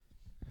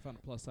found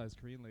a plus-size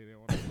Korean lady I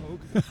want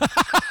to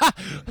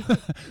poke.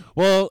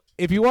 Well,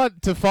 if you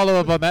want to follow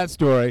up on that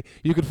story,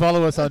 you can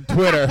follow us on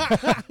Twitter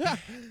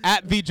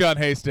at the John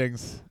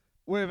Hastings.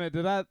 Wait a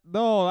minute,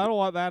 No, I don't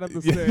want that in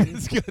the Yeah, sting.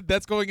 that's good.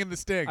 That's going in the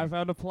sting. I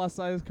found a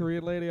plus-size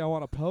Korean lady I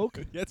want to poke.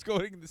 That's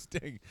going in the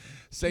sting.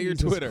 Say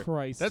Jesus your Twitter.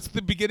 Christ. That's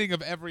the beginning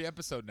of every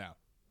episode now.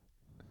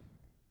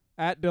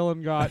 At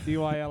Dylan Gott,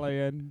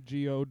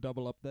 DYLANGO,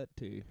 double up that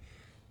T.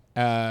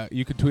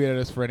 You can tweet at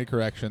us for any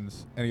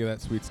corrections, any of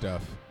that sweet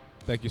stuff.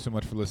 Thank you so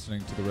much for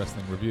listening to the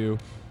Wrestling Review.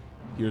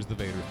 Here's the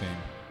Vader theme.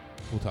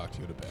 We'll talk to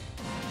you in a bit.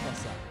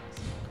 Plus-size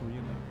Korean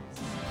ladies.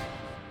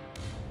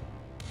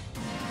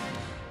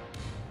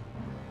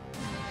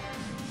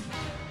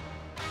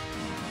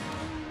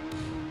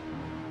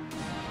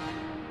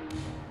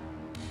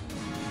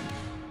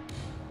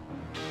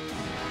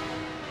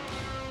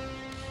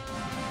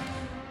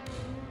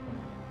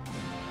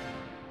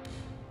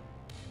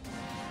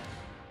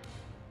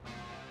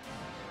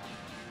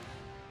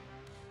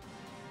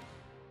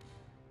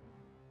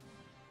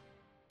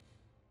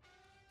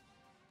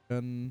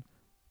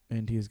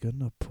 And he's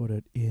gonna put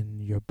it in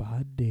your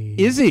body.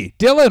 Is he?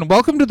 Dylan,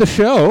 welcome to the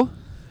show.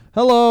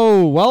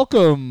 Hello,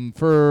 welcome.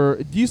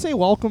 Do you say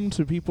welcome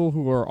to people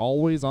who are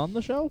always on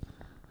the show?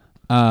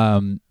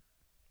 Or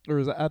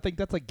is that, I think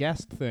that's a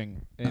guest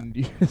thing, and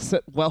you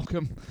said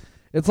welcome.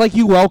 It's like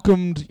you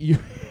welcomed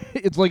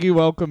It's like you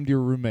welcomed your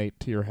roommate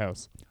to your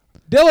house.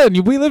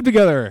 Dylan, we live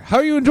together. How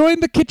are you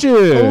enjoying the kitchen?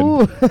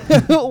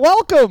 Oh,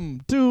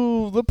 welcome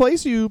to the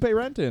place you pay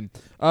rent in.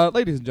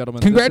 Ladies and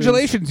gentlemen.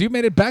 Congratulations, you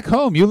made it back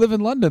home. You live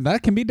in London.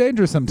 That can be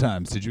dangerous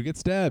sometimes. Did you get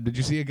stabbed? Did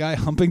you see a guy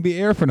humping the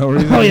air for no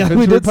reason? Oh, yeah,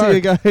 we did see a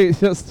guy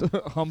just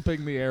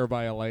humping the air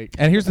by a lake.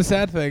 And here's the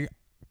sad thing.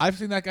 I've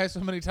seen that guy so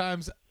many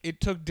times,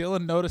 it took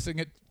Dylan noticing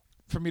it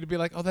for me to be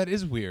like, oh, that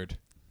is weird.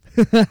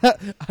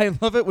 I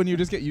love it when you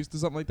just get used to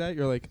something like that.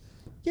 You're like,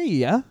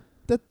 yeah.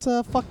 That's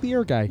fuck the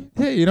air guy.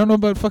 Hey, you don't know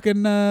about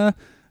fucking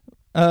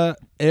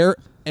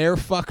air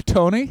fuck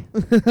Tony?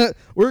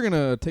 We're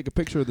gonna take a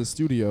picture of the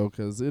studio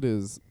because it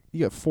is.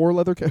 You got 4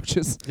 leather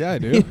couches. Yeah, I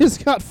do. He's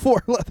got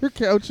 4 leather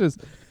couches.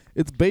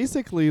 It's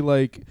basically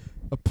like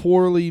a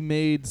poorly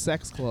made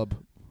sex club.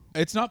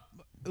 It's not.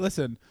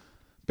 Listen,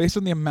 based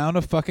on the amount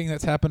of fucking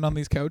that's happened on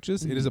these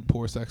couches, it is a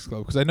poor sex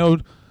club. Because I know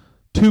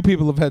 2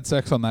 people have had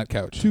sex on that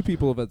couch. 2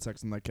 people have had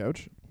sex on that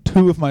couch.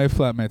 2 of my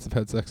flatmates have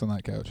had sex on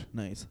that couch.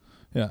 Nice.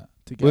 Yeah.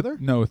 Together?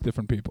 With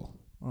different people.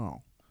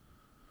 Oh,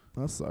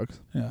 that sucks.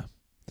 Yeah.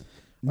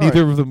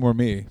 Neither of them were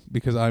me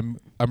because I'm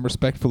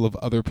respectful of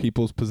other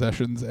people's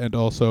possessions, and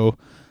also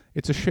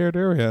it's a shared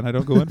area and I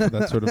don't go in for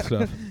that sort of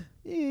stuff.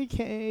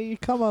 You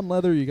come on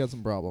leather, you got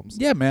some problems.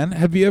 Yeah, man.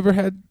 Have you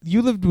ever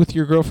you lived with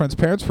your girlfriend's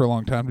parents for a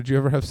long time. Did you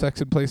ever have sex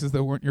in places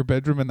that weren't your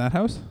bedroom in that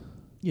house?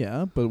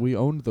 Yeah, but we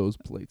owned those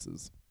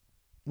places.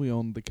 We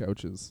owned the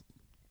couches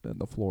and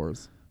the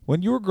floors.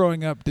 When you were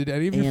growing up, did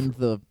any of your and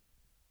the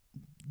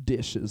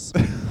dishes.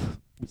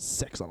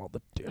 Sex on all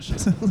the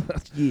dishes.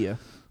 Yeah.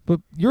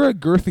 But you're a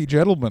girthy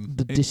gentleman.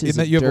 The dishes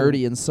are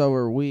dirty and so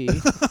are we.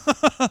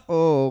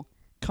 Oh,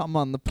 come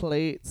on the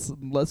plates.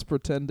 Let's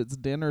pretend it's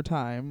dinner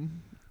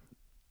time.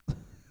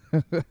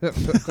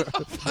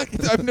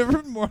 I've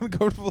never been more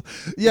uncomfortable.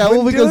 Yeah,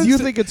 well, because you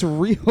think it's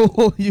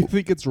real. You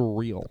think it's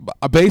real.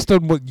 Based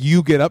on what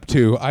you get up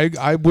to,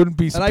 I wouldn't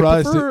be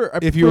surprised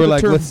if you were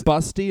like, let's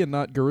busty and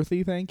not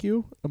girthy. Thank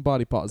you. I'm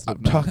body positive.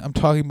 I'm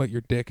talking about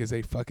your dick as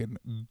a fucking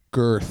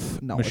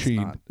girth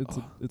machine. It's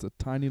not. It's a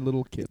tiny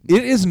little kitten.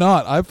 It is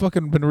not. I've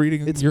fucking been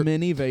reading. It's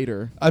mini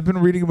Vader. I've been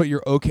reading about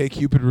your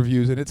OkCupid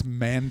reviews, and it's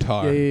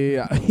Mantar.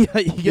 Yeah.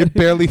 It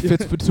barely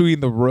fits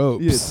between the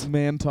ropes. Yeah, it's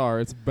Mantar.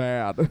 It's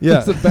bad.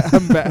 Yeah.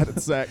 I'm bad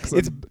at sex.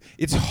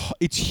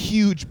 It's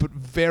huge, but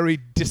very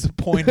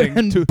disappointing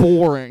and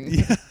boring.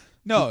 Yeah.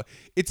 No,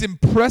 it's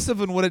impressive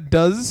in what it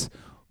does,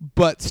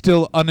 but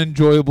still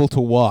unenjoyable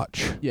to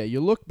watch. Yeah, you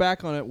look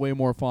back on it way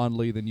more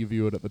fondly than you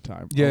view it at the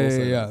time.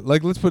 Yeah.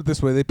 Like, let's put it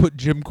this way. They put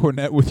Jim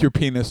Cornette with your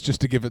penis just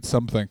to give it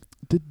something.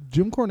 Did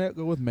Jim Cornette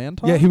go with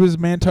Mantar? Yeah, he was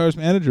Mantar's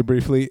manager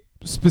briefly,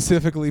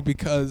 specifically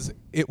because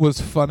it was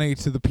funny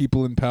to the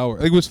people in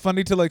power. It was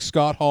funny to, like,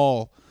 Scott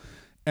Hall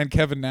and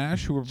Kevin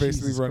Nash, who were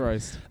basically running.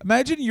 Christ.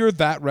 Imagine you're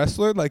that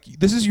wrestler. Like,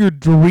 this is your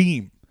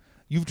dream.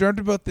 You've dreamt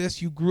about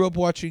this. You grew up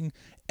watching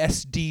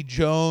S.D.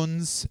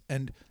 Jones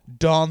and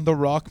Don the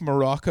Rock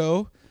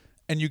Morocco,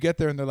 and you get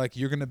there and they're like,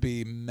 you're going to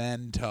be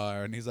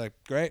Mantar. And he's like,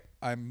 great,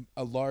 I'm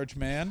a large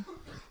man.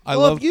 I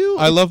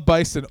love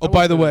bison. Oh,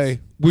 by the way,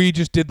 we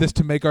just did this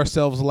to make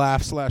ourselves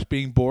laugh /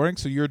 being boring.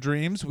 So your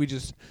dreams, we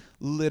just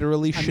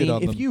literally shit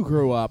on them. If you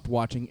grew up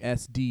watching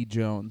S.D.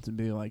 Jones and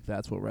be like,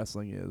 that's what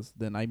wrestling is,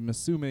 then I'm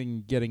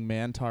assuming getting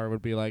Mantar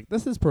would be like,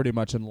 this is pretty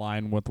much in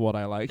line with what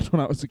I liked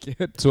when I was a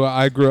kid. So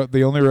I grew up,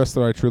 the only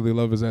wrestler I truly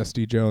love is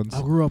S.D. Jones.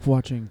 I grew up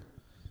watching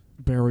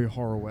Barry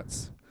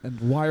Horowitz. And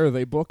why are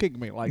they booking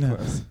me like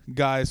this?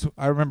 Guys,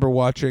 I remember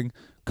watching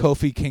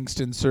Kofi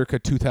Kingston circa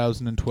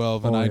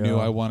 2012, and I knew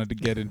I wanted to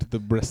get into the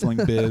wrestling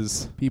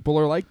biz. People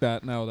are like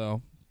that now,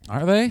 though.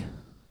 Are they?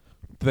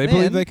 Do they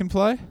believe they can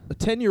fly? A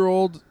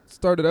 10-year-old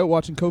started out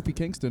watching Kofi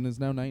Kingston, is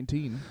now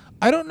 19.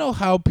 I don't know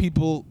how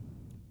people.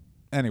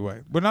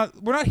 Anyway, we're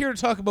not here to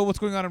talk about what's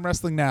going on in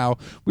wrestling now.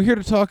 We're here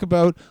to talk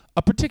about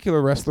a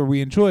particular wrestler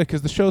we enjoy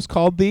because the show's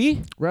called the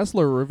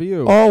Wrestler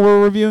Review. Oh,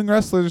 we're reviewing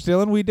wrestlers,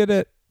 Dylan. We did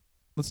it.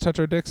 Let's touch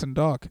our dicks and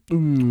talk.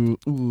 Ooh.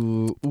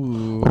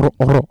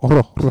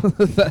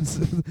 That's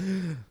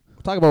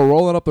talk about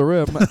rolling up the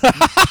rim.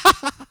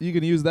 You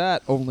can use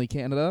that, only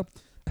Canada.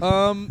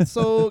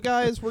 So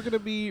guys, we're gonna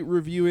be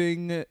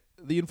reviewing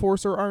the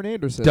Enforcer Arn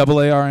Anderson. Double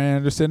A. Arn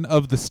Anderson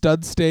of the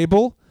Stud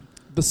Stable.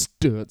 The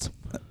Studs.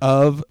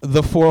 Of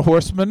the Four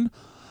Horsemen.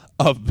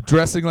 Of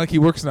dressing like he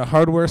works in a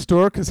hardware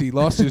store because he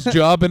lost his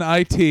job in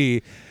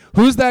IT.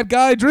 Who's that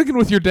guy drinking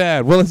with your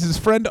dad? Well, it's his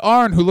friend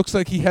Arn, who looks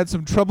like he had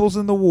some troubles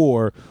in the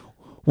war.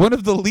 One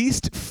of the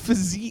least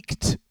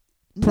physiqued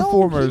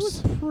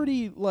performers. No, he was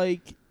pretty,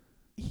 like...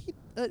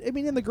 I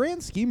mean, in the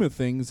grand scheme of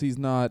things, he's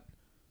not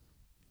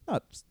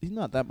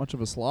that much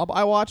of a slob.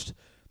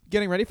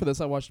 Getting ready for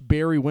this, I watched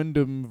Barry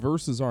Windham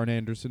versus Arn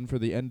Anderson for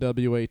the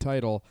NWA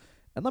title.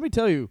 And let me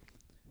tell you,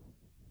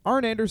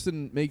 Arn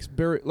Anderson makes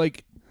Barry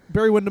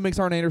Windham makes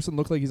Arn Anderson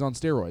look like he's on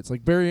steroids.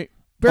 Like Barry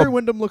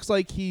Windham looks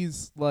like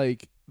he's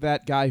like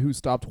that guy who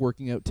stopped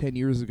working out 10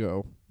 years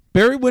ago.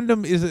 Barry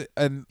Windham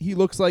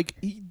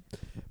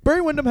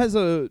Barry Windham has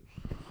the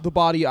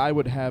body I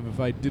would have if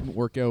I didn't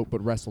work out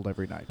but wrestled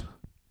every night.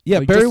 Yeah,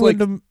 like, Barry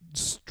Windham...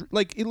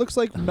 it looks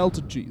like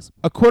melted cheese.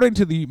 According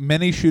to the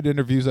many shoot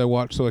interviews I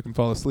watched so I can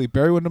fall asleep,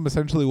 Barry Windham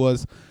essentially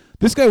was,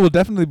 this guy will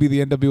definitely be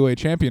the NWA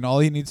champion. All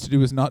he needs to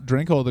do is not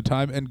drink all the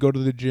time and go to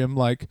the gym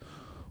like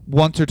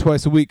once or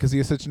twice a week because he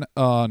has such an...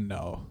 Oh,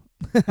 no.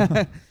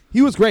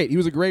 He was great. He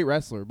was a great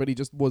wrestler, but he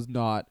just was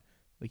not...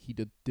 Like, he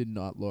did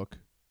not look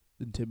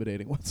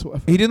intimidating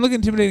whatsoever. He didn't look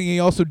intimidating. He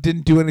also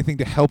didn't do anything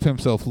to help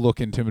himself look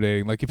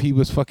intimidating. Like, if he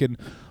was fucking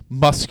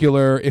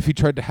muscular, if he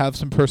tried to have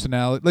some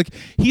personality. Like,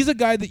 he's a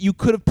guy that you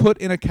could have put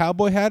in a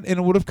cowboy hat and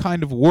it would have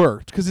kind of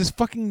worked because his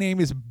fucking name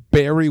is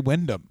Barry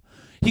Windham.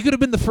 He could have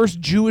been the first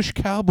Jewish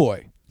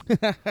cowboy.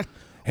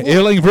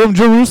 Hailing from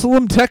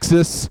Jerusalem,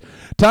 Texas,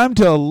 time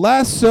to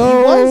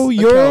lasso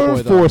your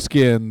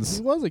foreskins.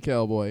 He was a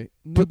cowboy.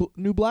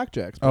 New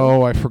Blackjacks.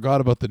 Oh, I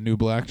forgot about the New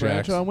Blackjacks.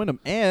 Branch on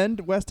Wyndham.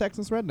 And West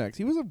Texas Rednecks.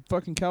 He was a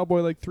fucking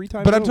cowboy like 3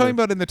 times But I'm over. talking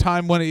about in the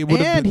time when it would have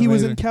been And he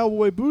was in amazing.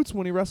 cowboy boots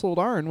when he wrestled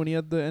Arn when he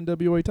had the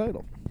NWA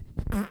title.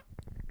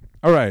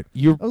 All right,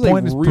 your That was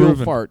point a is real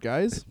proven. fart,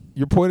 guys.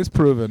 Your point is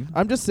proven.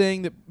 I'm just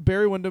saying that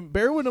Barry Windham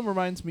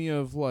reminds me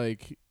of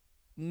like...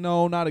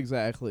 No, not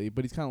exactly,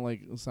 but he's kind of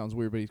like, it sounds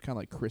weird, but he's kind of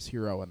like Chris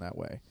Hero in that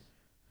way.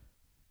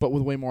 But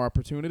with way more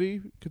opportunity.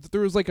 Because if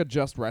there was like a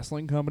just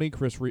wrestling company,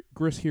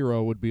 Chris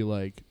Hero would be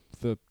like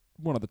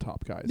one of the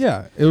top guys.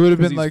 Yeah, it would have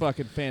been he's like...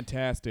 fucking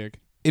fantastic.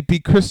 It'd be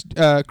Chris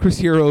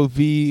Hero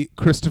v.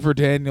 Christopher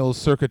Daniels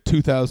circa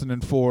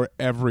 2004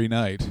 every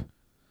night.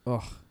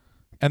 Ugh.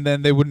 And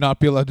then they would not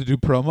be allowed to do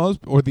promos,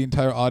 or the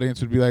entire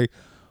audience would be like,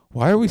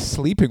 why are we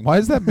sleeping? Why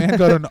has that man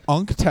got an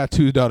unk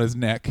tattooed on his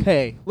neck?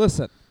 Hey,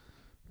 listen.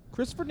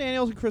 Christopher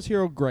Daniels and Chris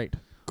Hero, great.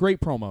 Great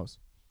promos.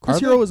 Chris Are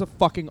Hero they? is a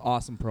fucking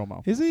awesome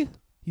promo. Is he?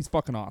 He's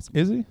fucking awesome.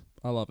 Is he?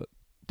 I love it.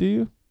 Do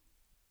you?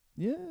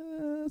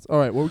 Yes. All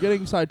right, well, we're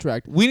getting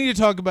sidetracked. We need to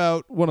talk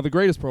about... One of the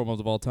greatest promos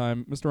of all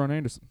time, Mr. Arn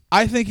Anderson.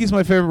 I think he's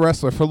my favorite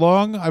wrestler. For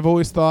long, I've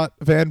always thought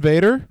Van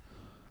Vader.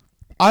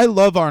 I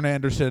love Arn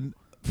Anderson.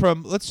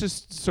 Let's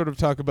just sort of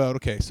talk about,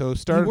 okay, so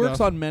started He works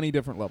off, on many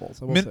different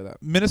levels. I will say that.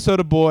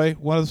 Minnesota boy,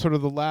 one of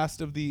the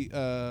last of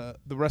the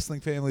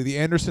wrestling family, the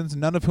Andersons,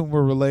 none of whom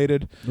were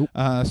related.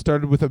 Nope.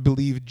 Started with, I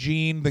believe,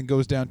 Gene, then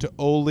goes down to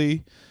Ole.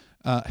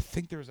 I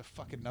think there was a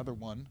fucking another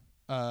one.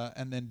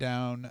 And then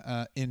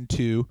down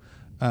into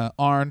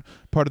Arn,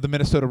 part of the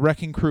Minnesota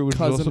Wrecking Crew. Which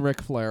Cousin was also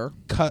Ric Flair.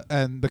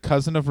 and the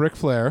cousin of Ric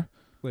Flair.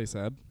 They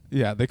said.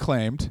 Yeah, they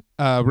claimed.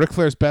 Ric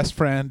Flair's best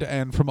friend,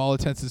 and from all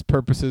intents and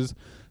purposes,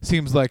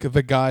 seems like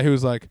the guy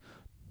who's like,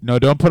 no,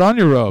 don't put on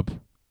your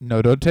robe.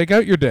 No, don't take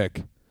out your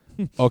dick.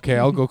 Okay,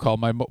 I'll go call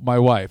my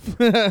wife.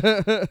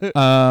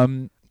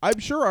 I'm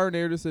sure Arn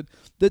Anderson,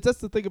 that's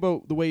the thing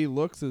about the way he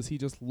looks, is he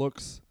just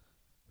looks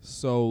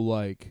so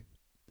like,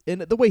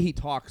 and the way he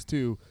talks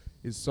too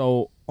is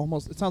so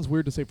almost, it sounds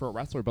weird to say for a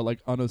wrestler, but like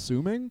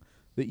unassuming,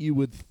 that you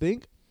would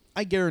think,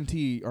 I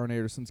guarantee Arn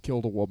Anderson's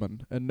killed a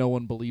woman and no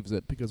one believes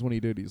it, because when he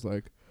did, he's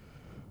like,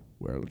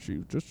 well,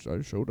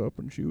 I showed up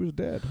and she was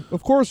dead.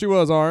 Of course she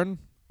was, Arn.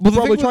 Well,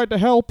 Probably tried to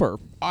help her.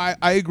 I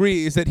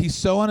agree, is that he's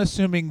so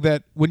unassuming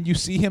that when you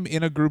see him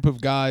in a group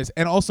of guys,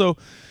 and also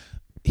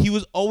he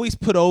was always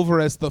put over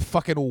as the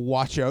fucking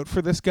watch out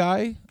for this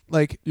guy.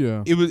 Like,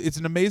 Yeah. it's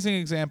an amazing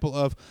example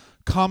of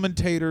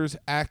commentators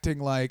acting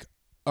like,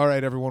 all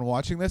right, everyone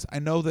watching this, I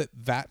know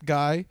that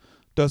guy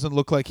doesn't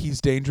look like he's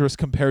dangerous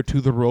compared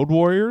to the Road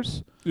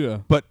Warriors. Yeah.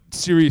 But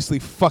seriously,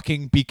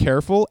 fucking be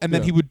careful. And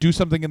then Yeah. he would do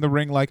something in the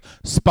ring like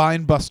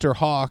Spinebuster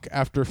Hawk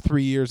after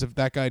 3 years of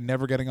that guy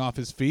never getting off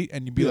his feet.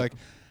 And you'd be like,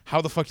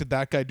 how the fuck did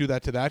that guy do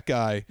that to that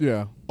guy?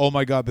 Yeah. Oh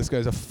my God, this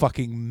guy's a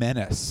fucking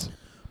menace.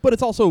 But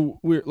it's also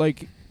weird.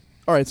 Like,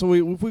 all right, so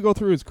if we go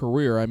through his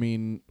career, I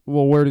mean,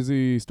 well, where does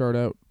he start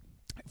out?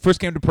 First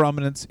came to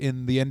prominence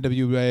in the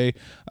NWA,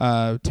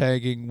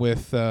 tagging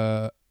with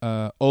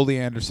Ole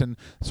Anderson.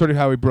 Sort of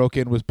how he broke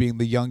in was being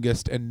the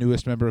youngest and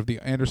newest member of the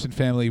Anderson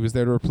family. He was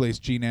there to replace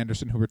Gene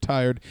Anderson, who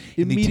retired.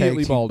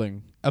 Immediately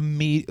balding.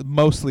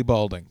 Mostly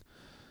balding.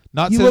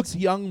 He looks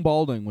young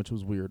balding, which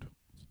was weird.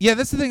 Yeah,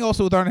 that's the thing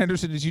also with Arn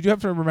Anderson is you do have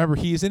to remember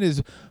he's in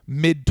his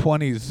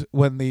mid-20s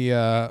when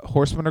the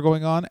Horsemen are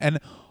going on, and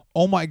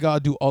oh my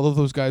God, do all of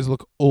those guys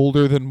look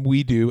older than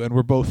we do, and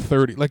we're both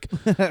 30. Like,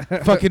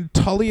 fucking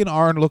Tully and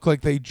Arn look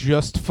like they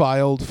just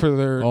filed for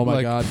their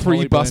free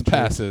Tully bus Blanchard.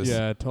 passes.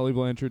 Yeah, Tully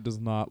Blanchard does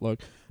not look...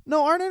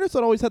 No, Arn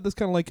Anderson always had this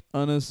kind of, like,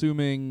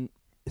 unassuming...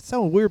 It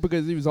sounded weird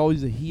because he was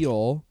always a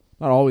heel.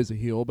 Not always a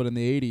heel, but in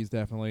the 80s,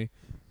 definitely.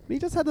 But he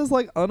just had this,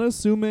 like,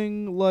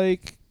 unassuming,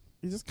 like...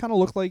 He just kind of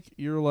looked like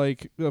you're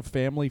like a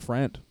family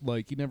friend.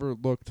 Like he never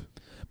looked.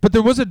 But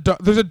there's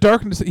a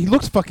darkness. He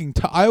looks fucking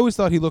tough. I always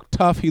thought he looked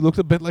tough. He looked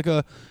a bit like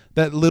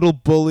that little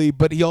bully,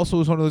 but he also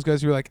was one of those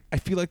guys who you're like, I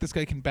feel like this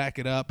guy can back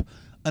it up.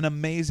 An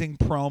amazing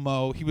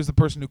promo. He was the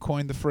person who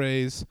coined the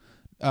phrase,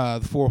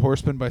 the Four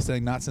Horsemen, by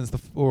saying, not since the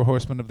Four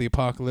Horsemen of the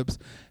Apocalypse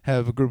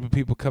have a group of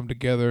people come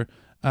together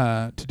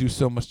to do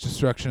so much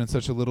destruction in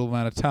such a little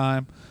amount of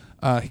time.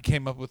 He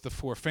came up with the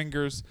four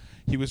fingers.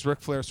 He was Ric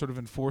Flair's sort of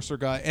enforcer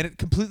guy. And it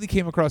completely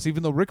came across,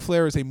 even though Ric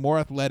Flair is a more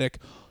athletic,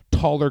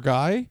 taller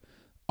guy,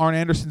 Arn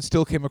Anderson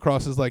still came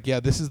across as like, yeah,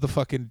 this is the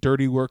fucking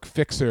dirty work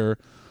fixer.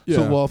 Yeah.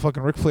 So while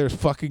fucking Ric Flair's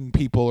fucking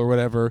people or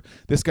whatever,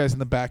 this guy's in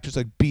the back just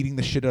like beating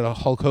the shit out of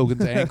Hulk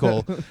Hogan's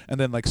ankle and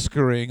then like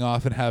scurrying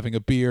off and having a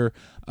beer.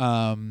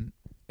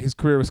 His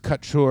career was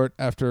cut short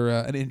after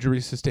an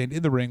injury sustained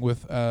in the ring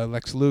with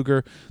Lex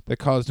Luger that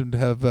caused him to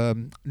have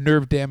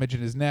nerve damage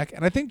in his neck.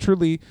 And I think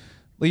truly,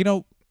 you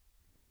know,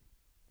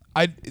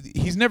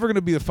 he's never going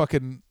to be the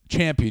fucking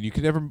champion. You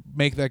could never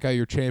make that guy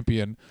your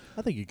champion.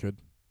 I think you could.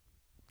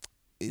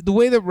 The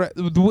way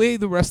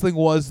the wrestling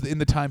was in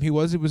the time it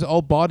was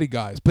all body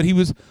guys. But he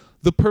was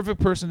the perfect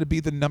person to be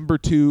the number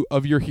 2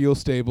 of your heel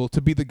stable, to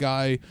be the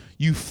guy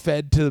you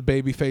fed to the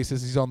baby face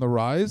as he's on the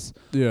rise.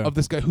 Yeah. Of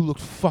this guy who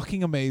looked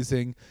fucking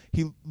amazing.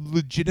 He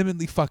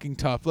legitimately fucking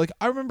tough. Like,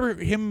 I remember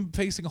him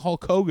facing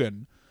Hulk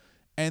Hogan,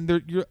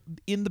 and you're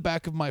in the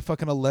back of my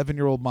fucking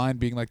 11-year-old mind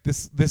being like,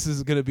 this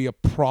is going to be a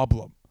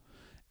problem.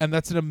 And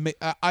that's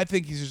I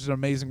think he's just an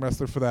amazing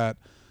wrestler for that.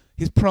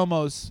 His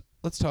promos,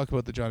 let's talk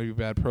about the Johnny B.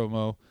 Bad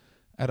promo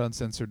at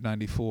Uncensored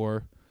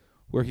 94.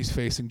 Where he's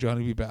facing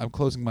Johnny B. Bad. I'm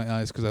closing my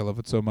eyes because I love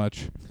it so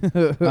much.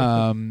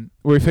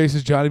 Where he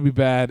faces Johnny B.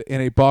 Bad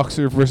in a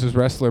boxer versus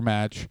wrestler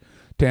match.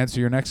 To answer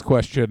your next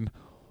question,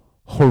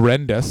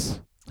 horrendous.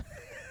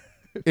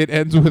 It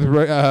ends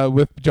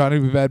with Johnny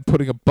B. Bad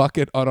putting a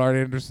bucket on Arn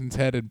Anderson's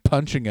head and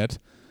punching it.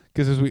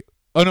 It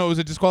was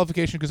a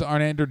disqualification because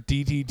Arn Anderson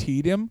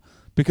DDT'd him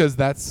because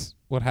that's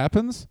what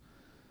happens.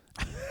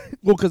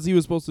 Well, because he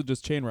was supposed to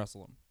just chain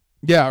wrestle him.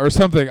 Yeah, or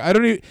something. I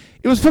don't even...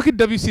 It was fucking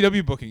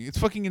WCW booking. It's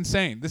fucking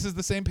insane. This is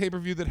the same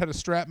pay-per-view that had a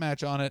strap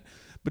match on it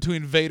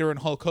between Vader and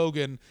Hulk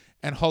Hogan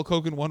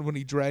won when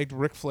he dragged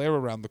Ric Flair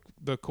around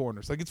the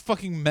corners. Like, it's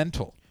fucking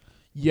mental.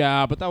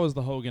 Yeah, but that was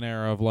the Hogan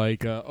era of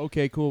like,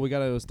 okay, cool, we got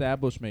to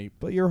establish me.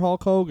 But you're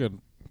Hulk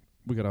Hogan.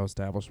 We got to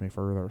establish me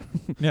further.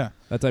 Yeah.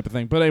 That type of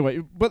thing. But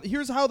anyway,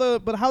 here's how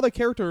the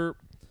character...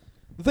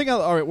 The thing...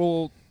 All right,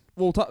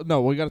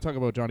 we got to talk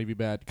about Johnny B.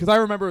 Bad. Because I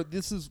remember,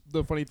 this is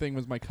the funny thing,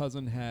 was my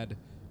cousin had...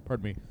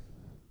 Pardon me.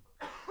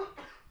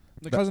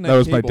 That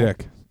was my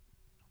dick.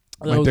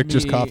 My dick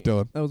just coughed,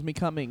 Dylan. That was me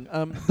coming.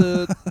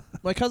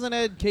 My cousin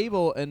had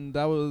cable, and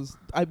that was...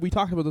 we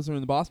talked about this in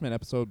the Boss Man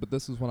episode, but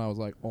this is when I was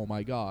like, oh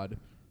my God,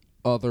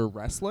 other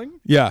wrestling?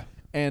 Yeah.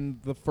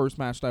 And the first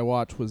match that I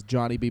watched was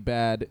Johnny B.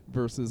 Bad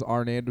versus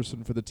Arn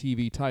Anderson for the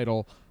TV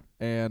title,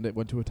 and it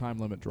went to a time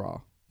limit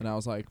draw. And I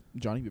was like,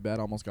 Johnny B. Bad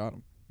almost got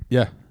him.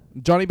 Yeah.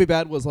 Johnny B.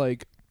 Bad was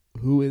like,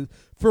 who is...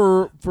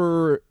 For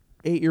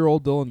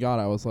 8-year-old Dylan Gott,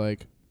 I was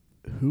like...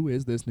 Who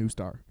is this new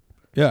star?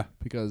 Yeah.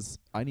 Because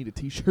I need a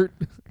T-shirt,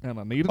 and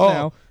I need it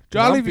now.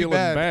 Johnny B.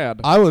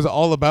 Bad. I was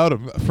all about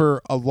him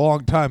for a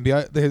long time.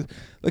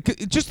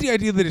 Just the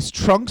idea that his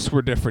trunks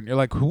were different. You're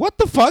like, what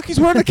the fuck? He's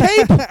wearing a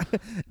cape.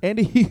 And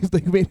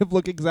they made him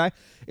look exact.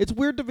 It's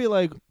weird to be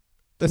like,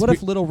 what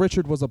if Little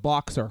Richard was a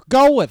boxer?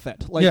 Go with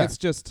it. Like, It's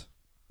just...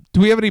 Do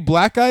we have any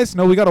black guys?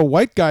 No, we got a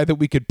white guy that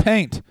we could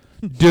paint.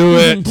 Do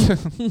it.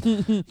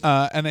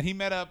 And then he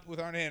met up with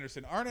Arn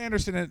Anderson. Arn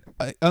Anderson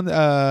at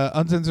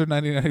Uncensored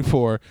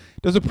 1994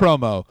 does a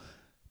promo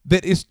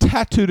that is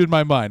tattooed in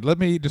my mind. Let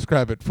me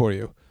describe it for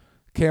you.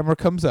 Camera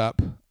comes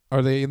up.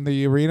 Are they in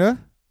the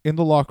arena? In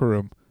the locker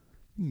room.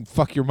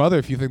 Fuck your mother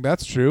if you think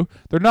that's true.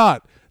 They're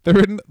not. They're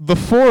in the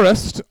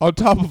forest on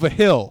top of a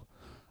hill.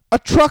 A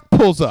truck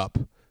pulls up.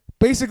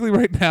 Basically,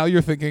 right now,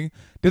 you're thinking,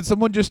 did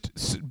someone just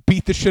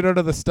beat the shit out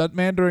of the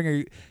stuntman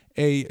during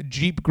a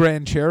Jeep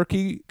Grand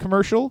Cherokee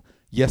commercial?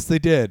 Yes, they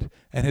did.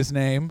 And his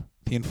name,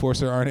 the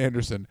enforcer Arn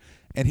Anderson.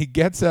 And he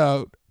gets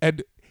out,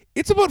 and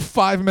it's about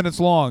 5 minutes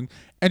long,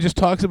 and just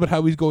talks about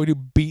how he's going to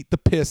beat the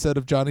piss out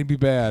of Johnny B.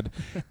 Bad.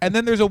 And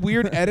then there's a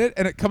weird edit,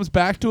 and it comes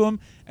back to him,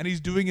 and he's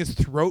doing his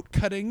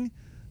throat-cutting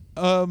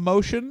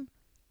motion,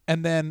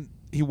 and then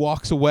he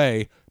walks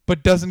away,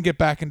 but doesn't get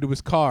back into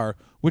his car,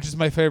 which is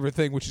my favorite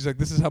thing, which is like,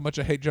 this is how much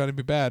I hate Johnny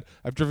B. Bad.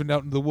 I've driven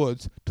out into the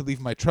woods to leave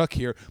my truck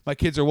here. My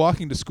kids are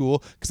walking to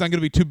school because I'm going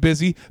to be too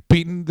busy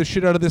beating the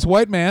shit out of this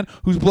white man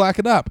who's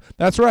blacking up.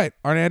 That's right.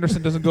 Arn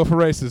Anderson doesn't go for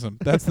racism.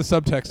 That's the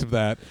subtext of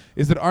that,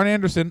 is that Arn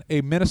Anderson,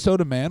 a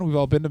Minnesota man, we've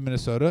all been to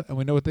Minnesota, and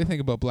we know what they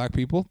think about black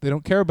people. They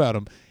don't care about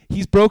him.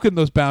 He's broken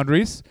those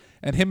boundaries,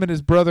 and him and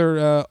his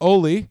brother,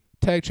 Ole,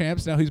 tag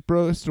champs. Now he's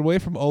broached away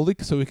from Ole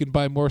so he can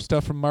buy more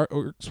stuff from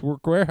Mark's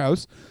Work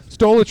Warehouse.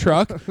 Stole a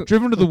truck,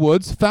 driven to the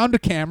woods, found a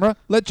camera,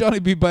 let Johnny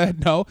B.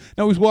 Bad know.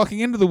 Now he's walking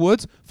into the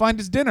woods, find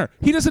his dinner.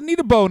 He doesn't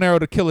need a bow and arrow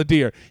to kill a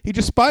deer. He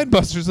just spine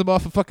busters him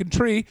off a fucking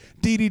tree.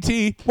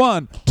 DDT.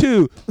 1,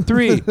 2,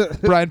 3.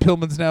 Brian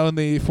Pillman's now in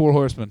the Four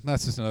Horsemen.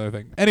 That's just another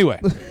thing. Anyway.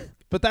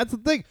 But that's the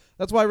thing.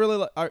 That's why I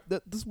really like.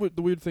 This is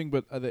the weird thing,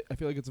 but I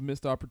feel like it's a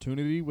missed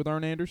opportunity with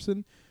Arn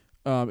Anderson.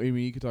 I mean,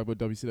 you could talk about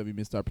WCW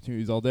missed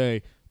opportunities all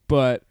day.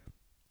 But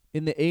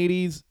in the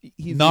 80s,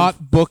 he's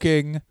not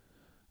booking.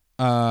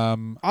 I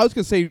was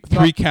gonna say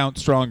 3 count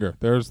stronger.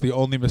 There's the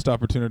only missed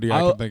opportunity I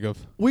can think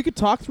of. We could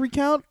talk 3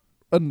 count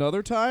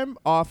another time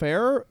off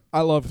air.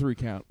 I love 3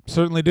 count.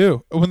 Certainly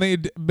do. When they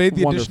made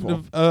the Wonderful.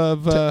 addition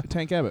of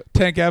Tank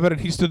Abbott,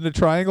 and he stood in a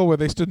triangle where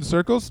they stood in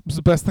circles, it was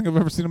the best thing I've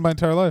ever seen in my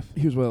entire life.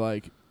 Here's what I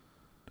like.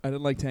 I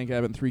didn't like Tank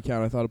Abbott in 3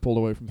 count. I thought it pulled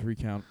away from 3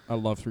 count. I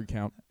love 3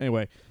 count.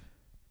 Anyway.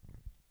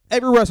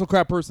 Every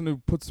WrestleCrap person who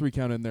puts 3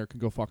 count in there can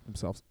go fuck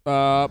themselves.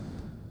 Arn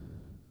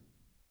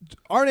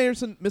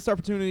Anderson missed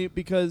opportunity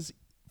because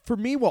for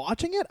me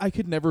watching it, I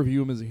could never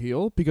view him as a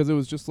heel because it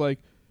was just like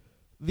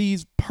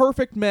these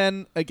perfect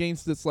men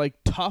against this like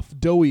tough,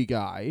 doughy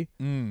guy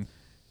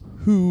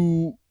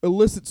who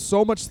elicits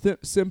so much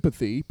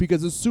sympathy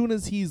because as soon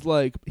as he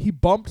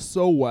bumped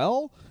so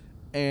well,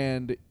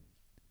 and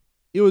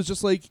it was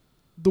just like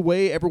the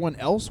way everyone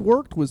else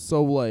worked was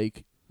so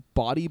like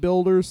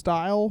bodybuilder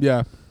style.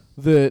 Yeah.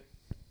 That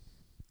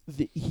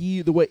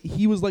he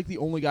was like the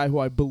only guy who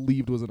I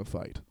believed was in a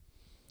fight.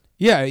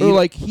 Yeah, or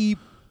like he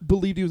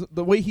believed he was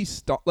the way he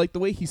stomped.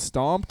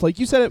 Like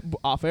you said it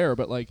off air,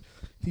 but like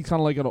he's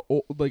kind of like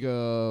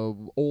a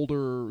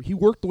older. He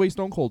worked the way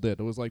Stone Cold did.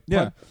 It was like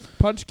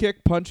punch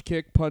kick, punch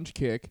kick, punch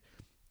kick.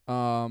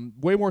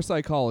 Way more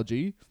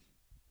psychology.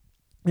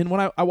 And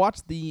when I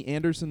watched the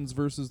Andersons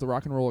versus the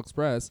Rock and Roll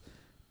Express,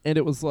 and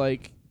it was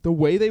like. The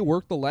way they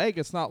work the leg,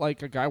 it's not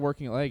like a guy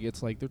working a leg.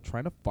 It's like they're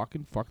trying to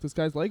fucking fuck this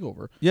guy's leg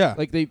over. Yeah.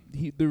 Like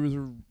there was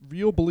a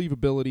real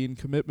believability and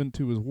commitment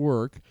to his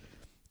work.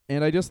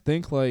 And I just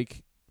think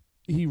like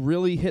he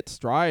really hit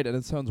stride, and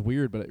it sounds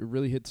weird, but it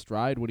really hit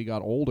stride when he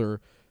got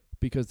older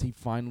because he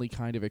finally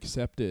kind of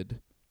accepted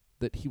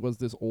that he was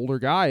this older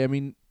guy. I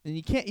mean, and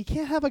you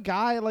can't have a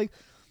guy like,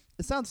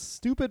 it sounds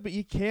stupid, but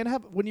you can't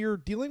have, when you're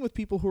dealing with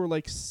people who are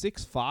like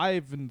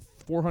 6'5" and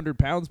 400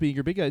 pounds being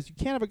your big guys, you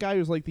can't have a guy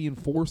who's like the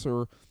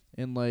enforcer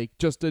and like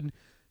just an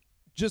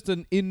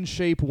in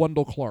shape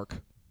Wendell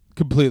Clark.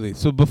 Completely.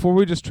 So before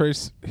we just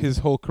trace his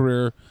whole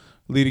career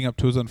leading up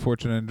to his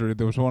unfortunate injury,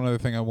 there was one other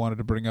thing I wanted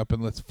to bring up,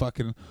 and let's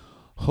fucking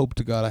hope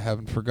to God I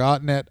haven't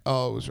forgotten it.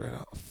 Oh, it was right.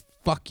 Oh,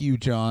 fuck you,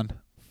 John.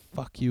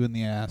 Fuck you in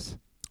the ass.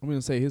 I'm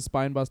gonna say his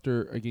spine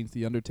buster against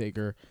the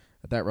Undertaker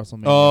at that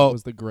WrestleMania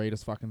was the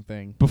greatest fucking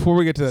thing. Before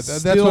we get to that,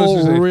 that's what I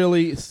was gonna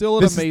say. Still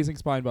an amazing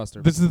spine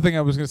buster. This is the thing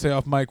I was going to say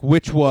off mic,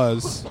 which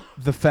was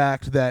the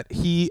fact that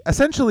he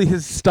essentially,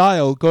 his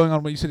style, going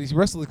on what you said, he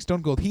wrestled like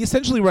Stone Cold. He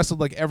essentially wrestled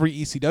like every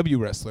ECW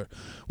wrestler,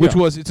 which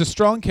was, it's a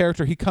strong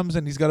character. He comes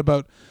in, he's got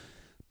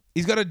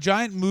a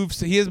giant move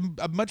set. He has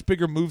a much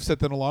bigger move set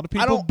than a lot of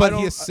people.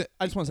 I just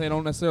want to say I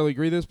don't necessarily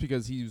agree with this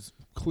because he's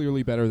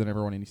clearly better than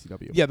everyone in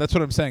ECW. Yeah, that's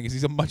what I'm saying. Is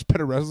he's a much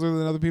better wrestler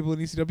than other people in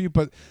ECW.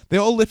 But they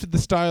all lifted the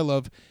style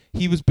of,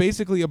 he was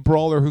basically a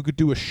brawler who could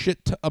do a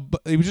shit.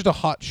 He was just a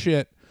hot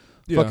shit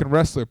fucking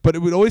wrestler. But it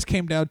would always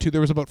came down to,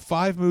 there was about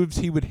 5 moves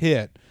he would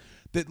hit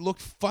that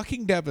looked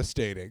fucking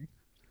devastating.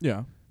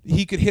 Yeah.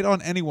 He could hit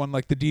on anyone,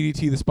 like the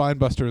DDT, the spine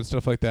buster, and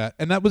stuff like that.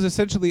 And that was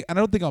essentially, I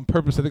don't think on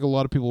purpose, I think a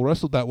lot of people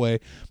wrestled that way,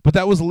 but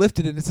that was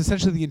lifted, and it's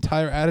essentially the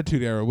entire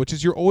Attitude Era, which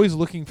is you're always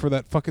looking for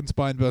that fucking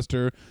spine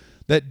buster,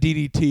 that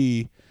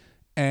DDT,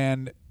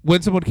 and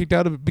when someone kicked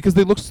out of it, because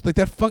they look like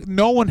that,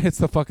 no one hits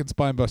the fucking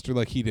spine buster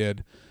like he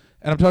did.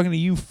 And I'm talking to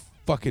you,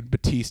 fucking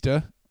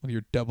Batista, with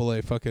your AA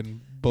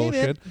fucking bullshit.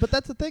 Hey man, but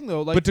that's the thing,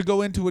 though. Like, but to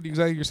go into what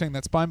exactly you're saying,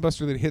 that spine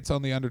buster that hits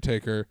on the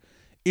Undertaker,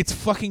 it's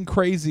fucking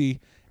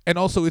crazy, and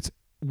also it's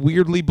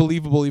weirdly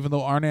believable, even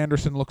though Arn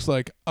Anderson looks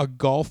like a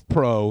golf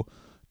pro,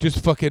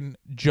 just fucking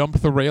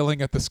jumped the railing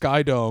at the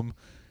Sky Dome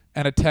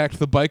and attacked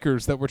the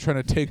bikers that were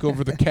trying to take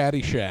over the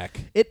caddy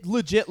shack. It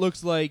legit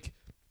looks like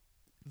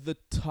the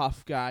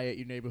tough guy at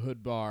your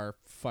neighborhood bar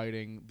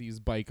fighting these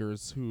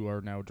bikers who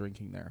are now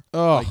drinking there.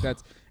 Oh, like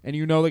that's, and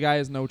you know the guy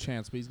has no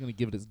chance, but he's gonna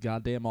give it his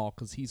goddamn all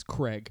because he's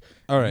Craig.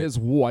 All right, his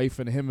wife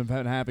and him have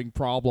been having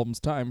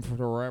problems time for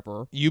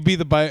forever. You be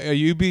the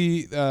you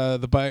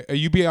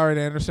be Arn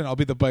Anderson. I'll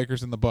be the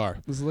bikers in the bar.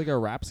 This is like a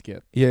rap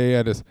skit. Yeah,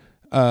 it is.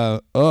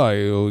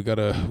 We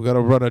gotta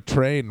run a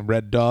train,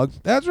 Red Dog.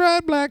 That's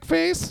right,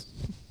 Blackface.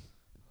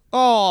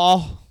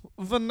 Oh,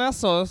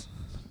 Vanessa.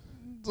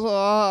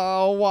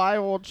 Why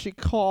won't she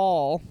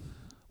call?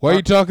 Why are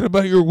you talking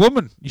about your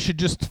woman? You should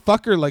just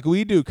fuck her like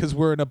we do because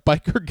we're in a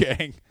biker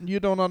gang.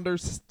 You don't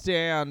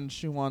understand.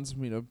 She wants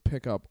me to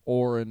pick up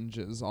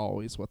oranges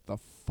always with the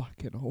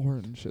fucking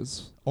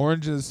oranges.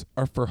 Oranges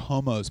are for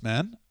homos,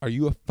 man. Are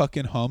you a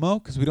fucking homo?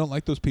 Because we don't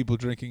like those people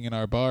drinking in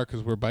our bar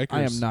because we're bikers.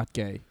 I am not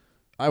gay.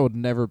 I would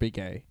never be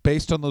gay.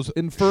 Based on those...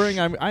 Inferring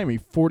I am a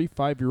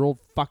 45-year-old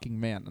fucking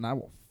man, and I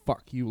will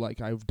fuck you like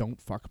I don't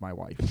fuck my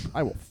wife.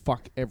 I will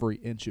fuck every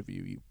inch of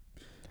you.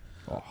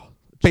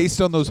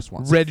 Based on those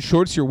red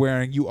shorts you're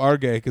wearing, you are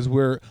gay because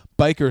we're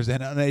bikers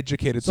and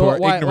uneducated. So our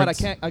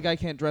ignorance... a guy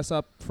can't dress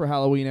up for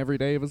Halloween every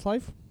day of his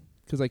life?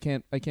 Because I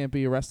can't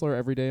be a wrestler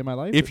every day of my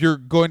life? If you're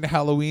going to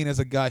Halloween as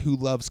a guy who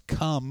loves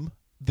cum,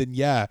 then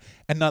yeah.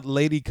 And not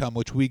lady cum,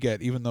 which we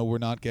get, even though we're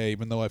not gay,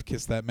 even though I've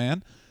kissed that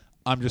man.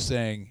 I'm just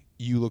saying,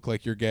 you look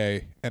like you're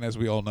gay. And as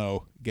we all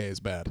know, gay is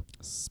bad.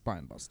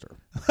 Spine buster.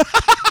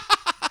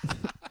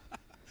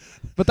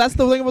 But that's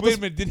the thing about Wait a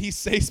minute, did he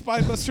say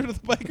spine buster to the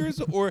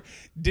bikers, or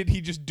did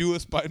he just do a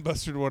spine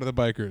buster to one of the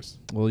bikers?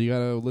 Well, you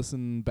gotta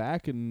listen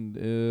back and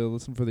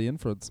listen for the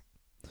inference.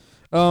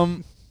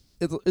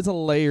 It's a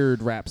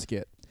layered rap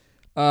skit.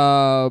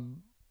 But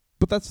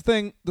that's the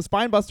thing. The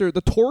spine buster,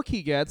 the torque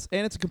he gets,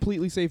 and it's a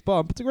completely safe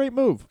bump. It's a great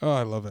move. Oh,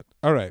 I love it.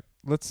 All right,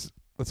 let's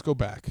go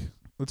back.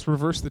 Let's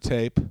reverse the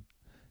tape.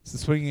 It's the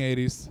swinging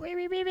 80s.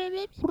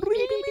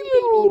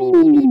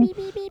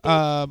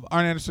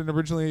 Arn Anderson,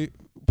 originally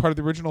part of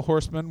the original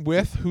Horsemen.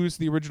 Who's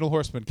the original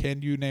Horseman?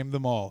 Can you name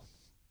them all?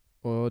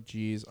 Oh,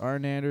 geez.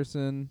 Arn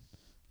Anderson,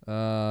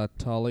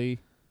 Tully,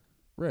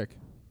 Rick,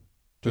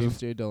 James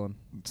J. Dillon.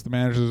 It's the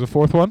manager. There's a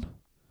fourth one.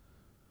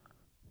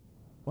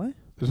 What?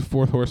 There's a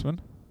fourth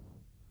Horseman.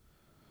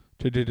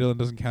 J.J. Dillon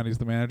doesn't count. He's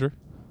the manager.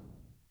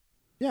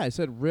 Yeah, I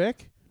said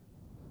Rick,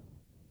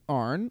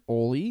 Arn,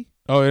 Ole.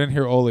 Oh, I didn't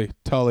hear Ole.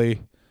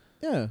 Tully.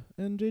 Yeah,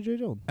 and J.J.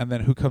 Dillon. And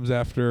then who comes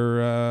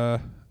after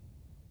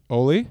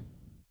Ole?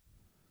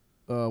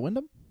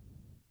 Wyndham?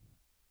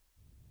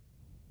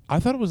 I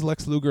thought it was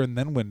Lex Luger and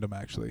then Wyndham,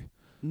 actually.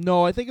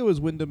 No, I think it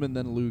was Wyndham and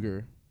then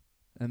Luger.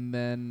 And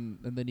then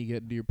you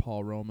get into your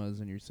Paul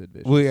Romas and your Sid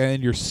Vicious. Well, yeah,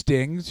 and your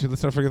Stings.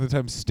 Let's not forget the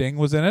time Sting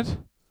was in it.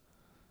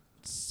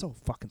 So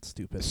fucking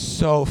stupid.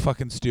 So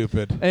fucking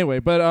stupid. Anyway,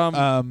 but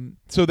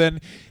so then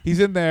he's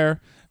in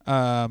there,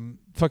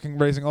 fucking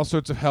raising all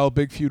sorts of hell.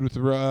 Big feud with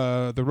the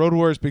Road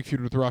Warriors. Big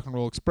feud with the Rock and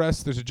Roll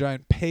Express. There's a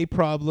giant pay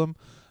problem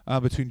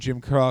between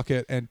Jim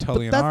Crockett and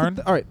Tully and Arn.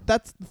 All right,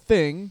 that's the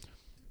thing.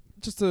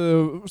 Just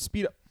to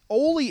speed up,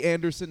 Ole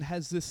Anderson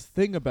has this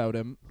thing about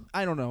him.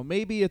 I don't know.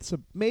 Maybe it's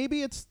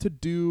to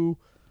do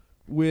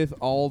with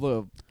all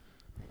the.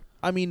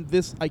 I mean,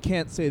 this I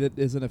can't say that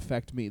doesn't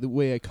affect me. The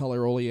way I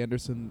color Ole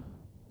Anderson,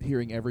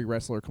 hearing every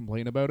wrestler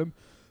complain about him,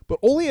 but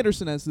Ole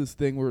Anderson has this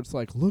thing where it's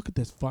like, look at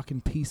this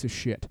fucking piece of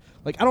shit.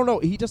 Like, I don't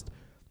know.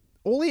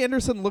 Ole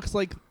Anderson looks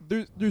like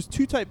there's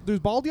two types. There's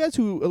bald guys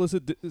who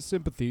elicit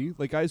sympathy,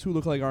 like guys who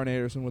look like Arn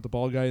Anderson with the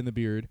bald guy in the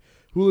beard,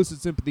 who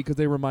elicit sympathy because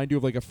they remind you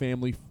of like a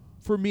family.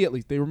 For me, at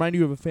least, they remind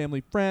you of a family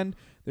friend.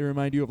 They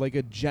remind you of like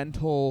a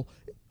gentle.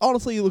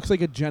 Honestly, he looks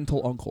like a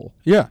gentle uncle.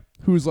 Yeah,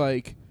 who's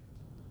like.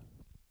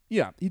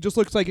 Yeah, he just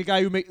looks like a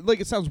guy who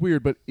it sounds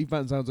weird, but it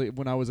sounds like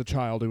when I was a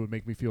child, it would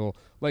make me feel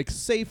like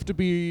safe to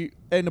be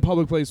in a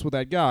public place with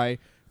that guy.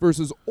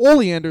 Versus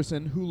Ole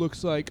Anderson, who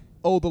looks like,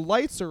 oh, the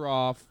lights are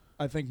off.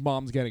 I think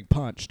mom's getting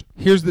punched.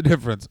 Here's the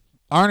difference.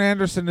 Arn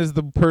Anderson is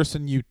the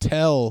person you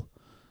tell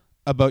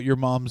about your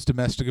mom's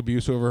domestic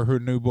abuse over her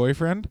new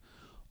boyfriend.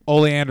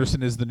 Ole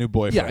Anderson is the new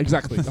boyfriend. Yeah,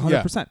 exactly.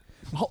 100%.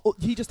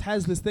 He just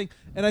has this thing.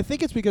 And I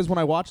think it's because when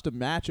I watched a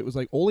match, it was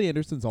like Ole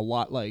Anderson's a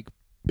lot like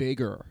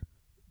bigger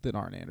than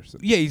Arn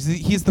Anderson. Yeah,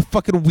 he's the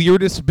fucking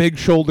weirdest big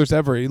shoulders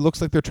ever. He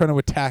looks like they're trying to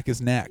attack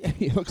his neck. Yeah,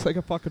 he looks like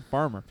a fucking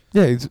farmer.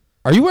 Yeah,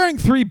 are you wearing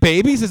 3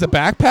 babies as a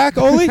backpack,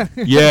 Ole?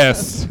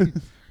 Yes.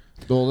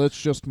 Well,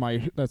 that's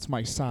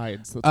my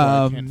sides. That's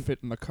why I can't fit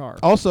in the car.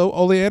 Also,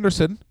 Ole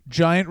Anderson,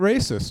 giant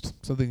racist.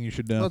 Something you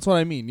should know. That's what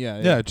I mean.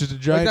 Yeah. Yeah, just a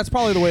giant. Like, that's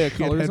probably the way it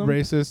colors him.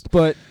 Racist,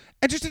 but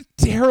and just a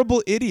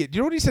terrible idiot. Do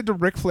you know what he said to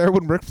Ric Flair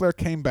when Ric Flair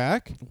came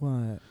back?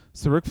 What?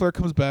 So Ric Flair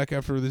comes back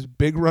after this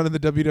big run in the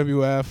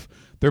WWF.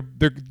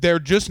 They're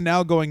just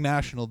now going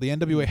national. The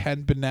NWA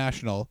hadn't been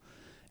national,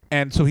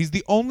 and so he's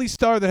the only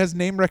star that has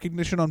name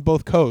recognition on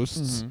both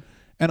coasts. Mm-hmm.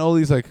 And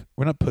Ole's like,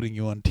 "We're not putting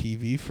you on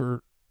TV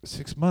for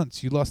 6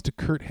 months. You lost to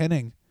Kurt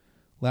Hennig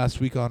last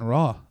week on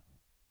Raw.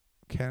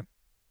 Can't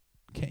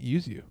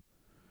use you."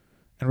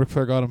 And Ric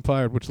Flair got him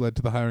fired, which led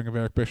to the hiring of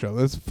Eric Bischoff.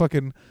 That's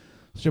fucking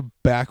such a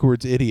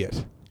backwards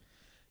idiot.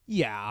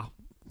 Yeah,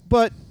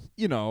 but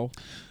you know,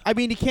 I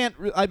mean, he can't.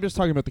 I'm just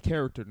talking about the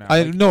character now. I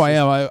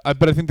am.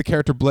 But I think the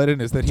character bled in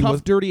is that he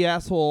was dirty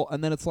asshole,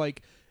 and then it's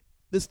like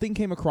this thing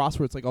came across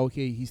where it's like,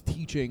 okay, he's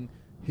teaching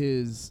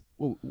his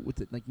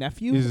what's it like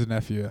nephew? He's his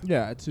nephew.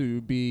 Yeah,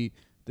 to be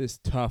this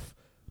tough,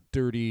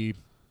 dirty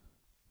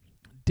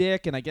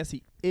dick, and I guess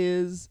he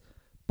is,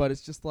 but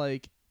it's just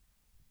like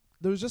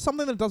there's just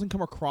something that doesn't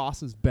come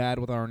across as bad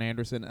with Arn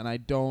Anderson, and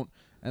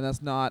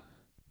that's not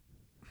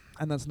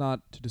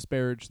to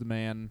disparage the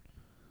man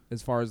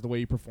as far as the way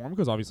he performed,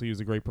 because obviously he was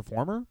a great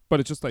performer. But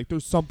it's just like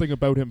there's something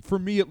about him, for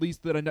me at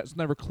least, that I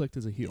never clicked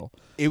as a heel.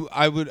 He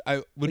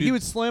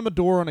would slam a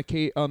door on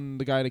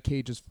the guy in a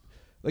cage's,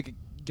 like a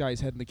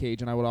guy's head in the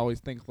cage, and I would always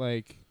think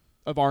like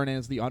of Arn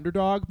as the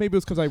underdog. Maybe it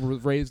was because I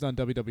was raised on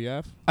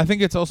WWF. I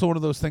think it's also one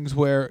of those things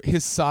where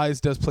his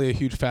size does play a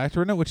huge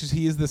factor in it, which is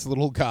he is this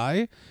little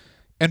guy,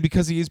 and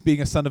because he is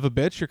being a son of a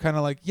bitch, you're kind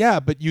of like, yeah,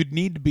 but you'd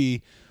need to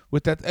be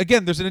with that.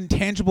 Again, there's an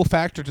intangible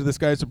factor to this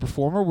guy as a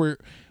performer where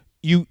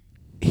he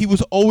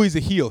was always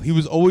a heel. He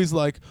was always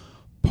like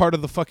part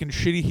of the fucking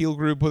shitty heel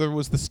group, whether it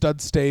was the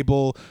Stud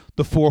Stable,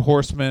 the Four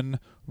Horsemen,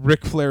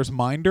 Ric Flair's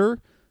Minder.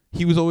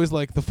 He was always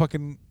like the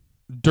fucking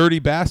dirty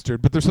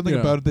bastard, but there's something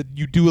about it that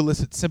you do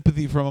elicit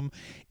sympathy from him,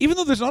 even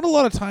though there's not a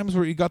lot of times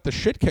where he got the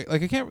shit kicked.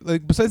 Like, I can't,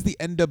 like, besides the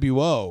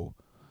NWO.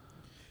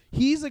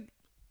 He's a,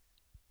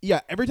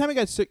 every time he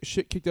got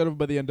shit kicked out of him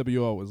by the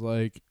NWO, it was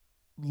like,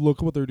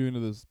 look what they're doing to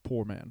this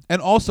poor man. And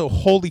also,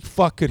 holy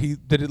fuck, did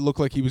it look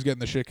like he was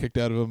getting the shit kicked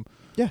out of him.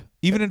 Yeah.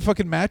 Even in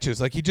fucking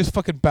matches. Like, he just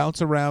fucking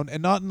bounced around,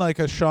 and not in like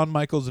a Shawn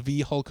Michaels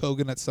v Hulk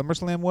Hogan at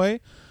SummerSlam way,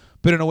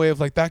 but in a way of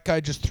like, that guy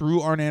just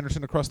threw Arn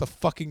Anderson across the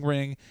fucking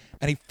ring,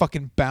 and he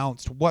fucking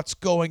bounced. What's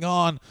going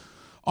on?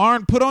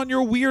 Arn, put on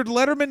your weird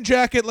Letterman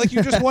jacket like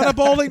you just won a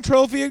bowling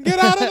trophy and get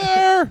out of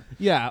there!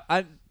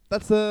 Yeah,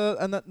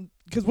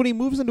 because when he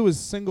moves into his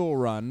single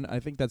run,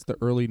 I think that's the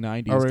early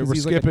 90s. All right, we're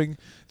skipping.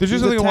 There's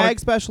just he's something a tag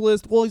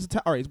specialist. Well, he's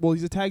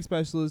a tag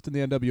specialist in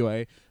the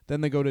NWA.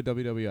 Then they go to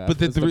WWF. But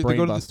they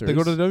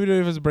go to the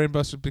WWF as a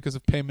brainbuster because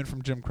of payment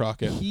from Jim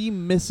Crockett. He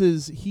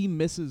misses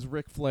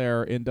Ric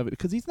Flair in WWE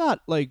because he's not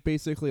like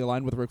basically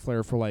aligned with Ric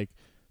Flair for like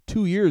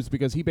 2 years,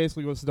 because he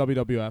basically goes to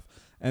WWF,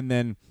 and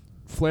then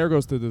Flair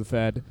goes to the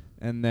Fed,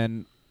 and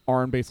then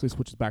Arn basically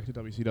switches back to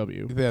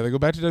WCW. Yeah, they go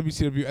back to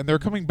WCW, and they're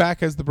coming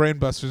back as the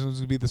Brainbusters, and it's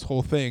going to be this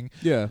whole thing.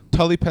 Yeah.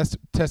 Tully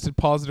tested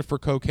positive for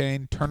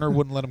cocaine. Turner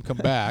wouldn't let him come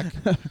back.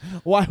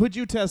 Why would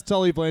you test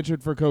Tully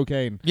Blanchard for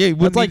cocaine? Yeah,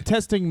 it's like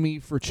testing me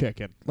for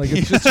chicken. Like,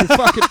 it's just you're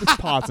fucking it's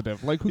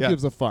positive. Like, who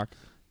gives a fuck?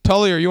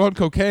 Tully, are you on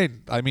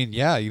cocaine? I mean,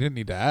 yeah, you didn't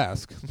need to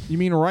ask. You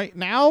mean right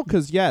now?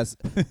 Because, yes.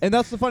 And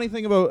that's the funny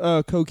thing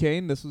about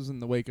cocaine. This was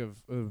in the wake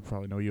of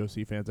probably no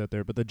UFC fans out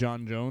there, but the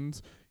John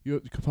Jones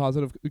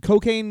positive.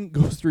 Cocaine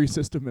goes through your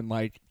system in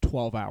like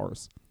 12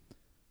 hours.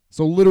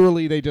 So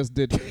literally they just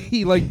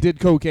he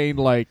did cocaine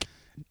like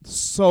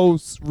so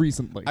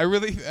recently. He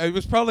was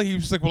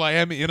just like, well, I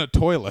am in a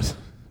toilet.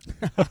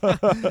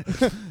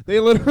 They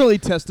literally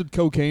tested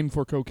cocaine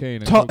for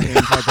cocaine, and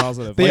cocaine's not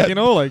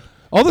positive.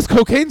 All this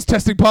cocaine's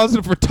testing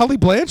positive for Tully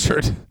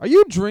Blanchard. Are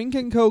you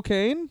drinking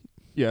cocaine?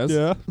 Yes.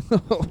 Yeah.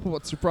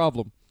 What's your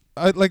problem?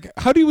 How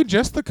do you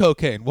ingest the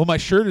cocaine? Well, my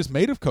shirt is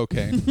made of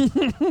cocaine.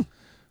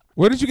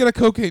 Where did you get a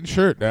cocaine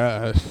shirt?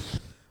 Well,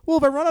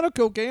 if I run out of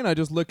cocaine, I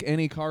just lick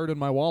any card in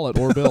my wallet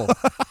or bill.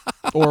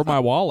 Or my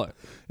wallet.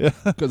 Yeah.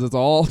 Because it's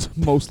all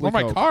mostly or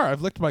my car.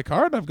 I've licked my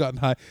car and I've gotten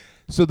high.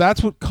 So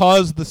that's what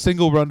caused the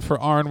single run for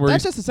Arn.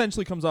 That just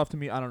essentially comes off to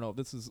me, I don't know,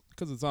 this is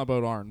because it's not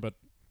about Arn, but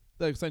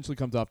that essentially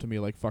comes off to me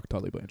like, fuck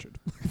Tully Blanchard.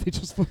 They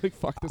just like,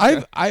 fuck this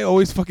guy. I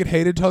always fucking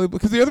hated Tully,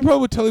 because the other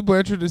problem with Tully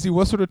Blanchard is he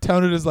was sort of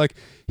touted as like,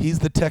 he's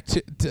the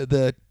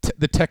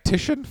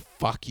tactician.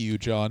 Fuck you,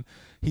 John.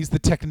 He's the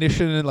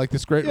technician and like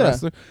this great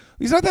wrestler.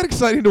 He's not that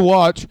exciting to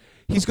watch.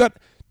 He's got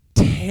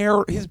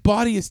his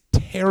body is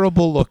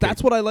terrible looking. But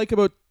that's what I like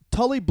about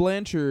Tully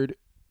Blanchard.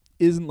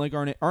 Isn't like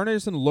Arn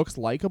Anderson looks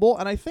likable,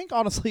 and I think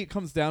honestly it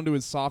comes down to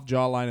his soft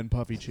jawline and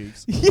puffy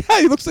cheeks.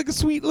 Yeah, he looks like a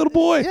sweet little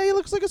boy. Yeah, he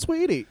looks like a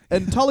sweetie.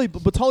 And Tully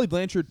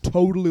Blanchard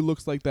totally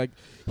looks like that.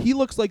 He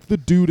looks like the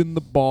dude in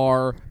the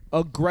bar,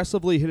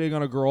 aggressively hitting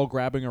on a girl,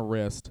 grabbing a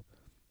wrist.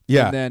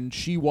 Yeah. And then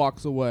she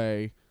walks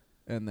away,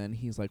 and then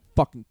he's like,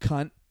 fucking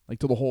cunt, like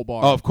to the whole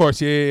bar. Oh, of course.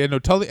 Yeah. No,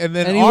 Tully. And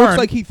then he Arn, looks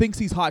like he thinks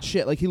he's hot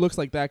shit. Like, he looks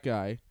like that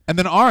guy. And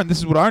then Arn, this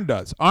is what Arn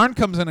does. Arn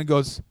comes in and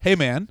goes, hey,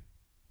 man,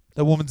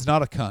 that woman's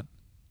not a cunt.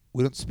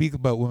 We don't speak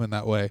about women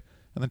that way.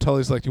 And then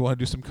Tully's like, do you want to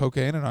do some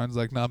cocaine? And Arn's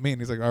like, not me. And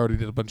he's like, I already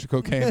did a bunch of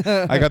cocaine.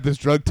 I got this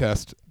drug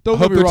test. Don't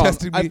hope get me wrong.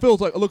 testing me. It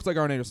looks like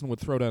Arn Anderson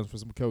would throw down for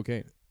some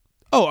cocaine.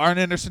 Oh, Arn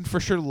Anderson for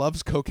sure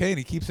loves cocaine.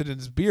 He keeps it in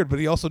his beard, but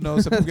he also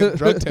knows if I'm getting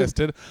drug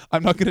tested,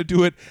 I'm not going to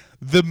do it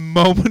the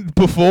moment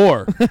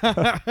before.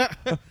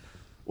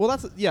 Well,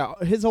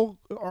 his whole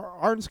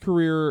Arn's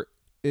career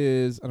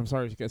is, and I'm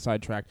sorry to get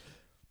sidetracked,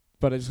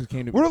 but it just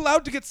came to. We're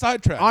allowed to get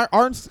sidetracked.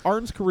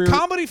 Arn's career.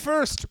 Comedy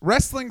first,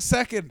 wrestling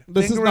second.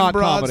 This is not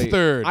broads comedy.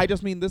 Third. I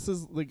just mean this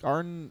is like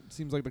Arn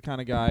seems like the kind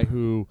of guy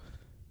who,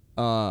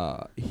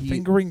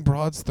 fingering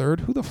broads third.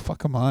 Who the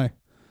fuck am I?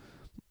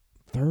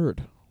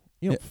 Third.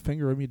 You don't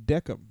finger him, you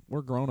dick him.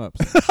 We're grown ups.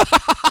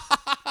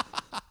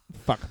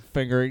 Fucking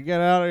fingering. Get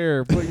out of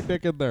here. Put your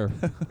dick in there.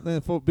 Then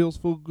it feels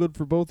good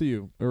for both of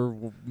you,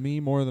 or me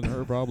more than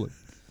her probably.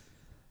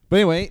 But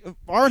anyway,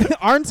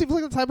 Arn seems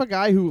like the type of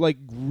guy who like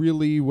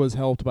really was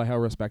helped by how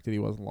respected he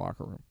was in the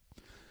locker room.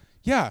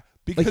 Yeah,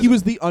 because like he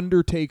was the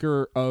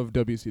Undertaker of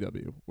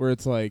WCW, where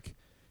it's like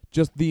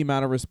just the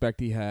amount of respect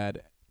he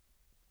had.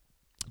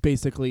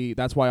 basically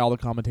that's why all the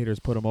commentators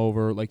put him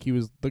over. Like he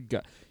was the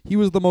guy, he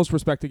was the most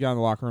respected guy in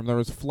the locker room. There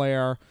was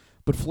Flair,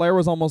 but Flair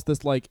was almost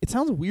this like, it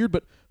sounds weird,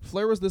 but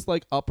Flair was this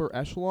like upper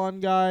echelon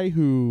guy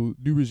who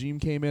New Regime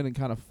came in and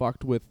kind of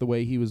fucked with the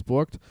way he was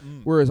booked.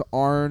 Whereas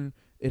Arn,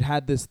 it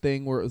had this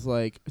thing where it was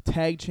like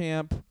tag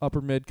champ,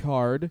 upper mid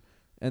card,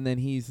 and then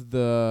he's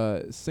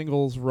the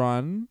singles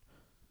run,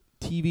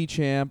 TV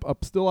champ,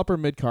 still upper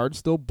mid card,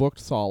 still booked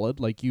solid.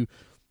 Like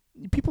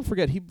people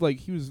forget he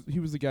was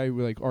the guy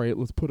who like, all right,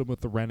 let's put him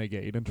with the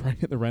Renegade and try to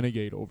get the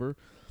Renegade over.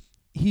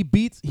 He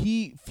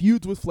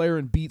feuds with Flair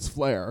and beats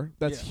Flair.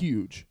 That's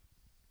huge.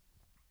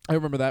 I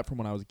remember that from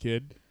when I was a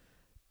kid.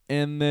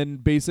 And then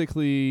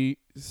basically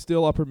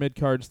still upper mid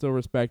card, still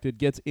respected,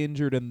 gets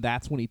injured, and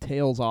that's when he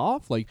tails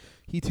off. Like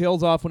he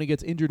tails off when he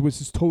gets injured,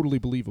 which is totally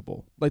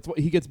believable. Like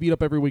he gets beat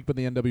up every week by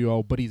the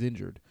NWO, but he's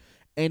injured.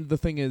 And the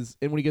thing is,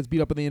 and when he gets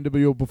beat up in the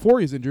NWO before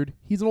he's injured,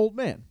 he's an old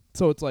man.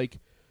 So it's like,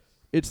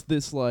 it's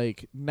this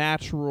like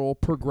natural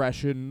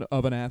progression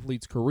of an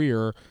athlete's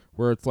career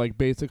where it's like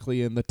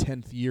basically in the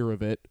 10th year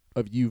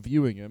of you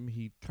viewing him,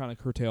 he kind of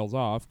curtails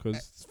off because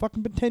it's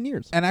fucking been 10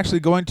 years. And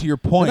actually going to your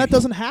point, and that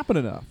doesn't happen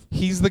enough.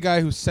 He's the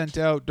guy who sent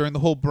out during the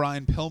whole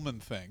Brian Pillman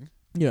thing.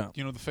 Yeah.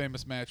 You know, the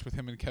famous match with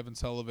him and Kevin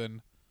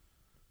Sullivan.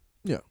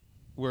 Yeah.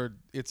 Where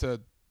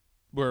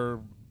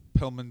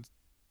Pillman,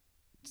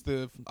 it's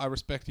the I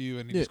respect you,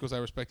 and he just goes, I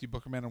respect you,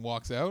 Booker Man, and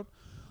walks out.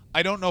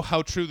 I don't know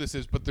how true this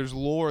is, but there's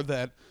lore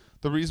that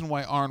the reason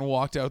why Arn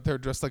walked out there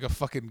dressed like a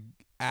fucking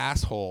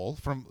asshole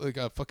from like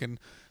a fucking,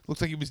 looks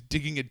like he was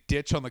digging a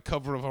ditch on the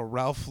cover of a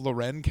Ralph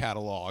Lauren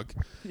catalog,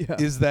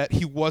 is that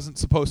he wasn't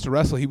supposed to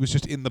wrestle. He was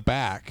just in the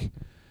back.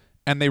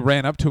 And they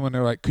ran up to him and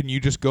they're like, can you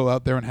just go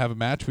out there and have a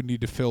match? We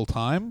need to fill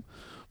time.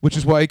 Which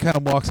is why he kind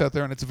of walks out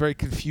there, and it's a very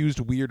confused,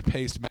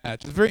 weird-paced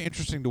match. It's very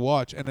interesting to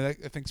watch, and I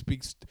think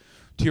speaks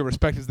to your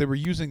respect, is they were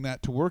using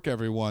that to work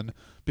everyone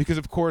because,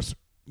 of course,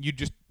 you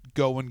just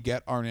go and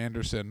get Arn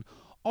Anderson.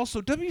 Also,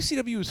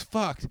 WCW is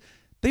fucked.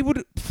 They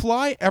would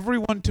fly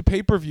everyone to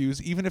pay-per-views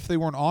even if they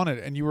weren't on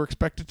it, and you were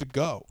expected to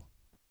go.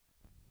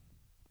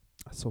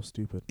 That's so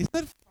stupid. Isn't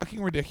that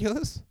fucking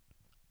ridiculous?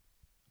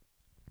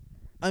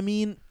 I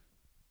mean,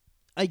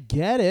 I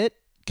get it.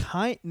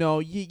 No,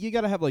 you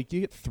gotta have like, you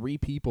get 3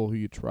 people who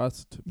you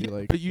trust to be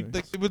like. But you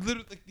like it would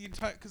literally like the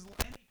entire, because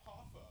Lanny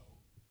Poffo,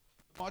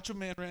 Macho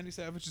Man Randy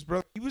Savage's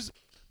brother, he was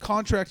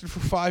contracted for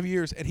 5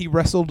 years and he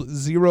wrestled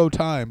 0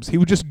 times. He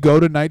would just go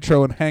to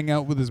Nitro and hang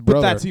out with his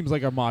brother. But that seems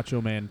like a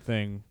Macho Man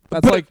thing.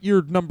 That's like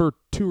you're number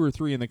 2 or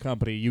 3 in the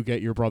company. You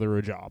get your brother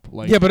a job.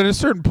 Like, yeah, but at a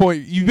certain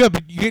point, you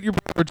get your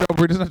brother a job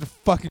where he doesn't have to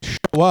fucking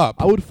show up.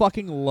 I would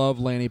fucking love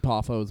Lanny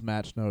Poffo's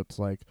match notes.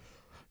 Like,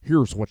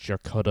 here's what you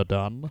could have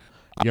done.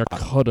 You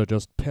could have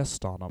just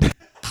pissed on him.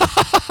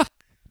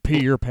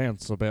 Pee your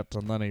pants a bit,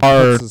 and then he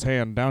puts his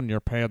hand down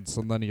your pants,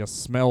 and then you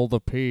smell the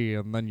pee,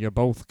 and then you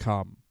both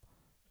come.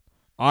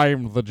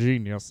 I'm the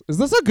genius. Is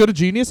this a good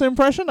genius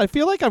impression? I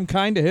feel like I'm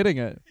kind of hitting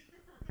it.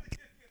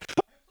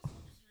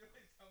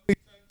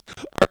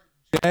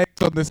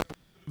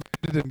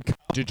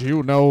 Did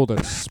you know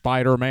that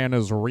Spider-Man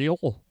is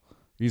real?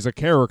 He's a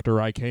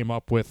character I came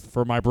up with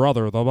for my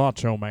brother, the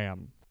Macho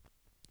Man.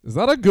 Is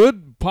that a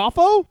good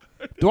Poffo?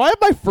 Do I have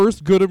my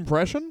first good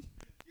impression?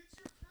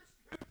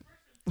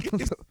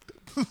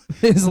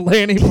 Is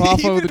Lanny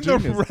Poffo the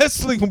genius? The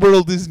wrestling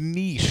world is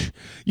niche.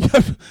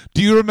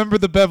 Do you remember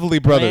the Beverly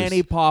Brothers?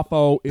 Lanny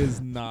Poffo is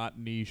not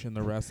niche in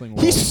the wrestling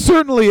world. He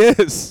certainly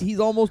is.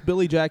 He's almost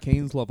Billy Jack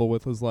Haynes level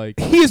with his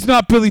like. He is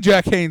not Billy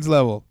Jack Haynes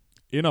level.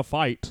 In a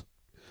fight,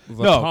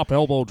 the top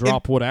elbow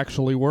drop would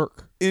actually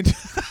work. In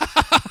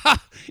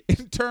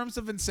terms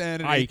of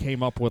insanity, I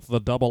came up with the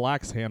double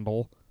axe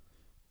handle.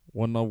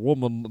 When a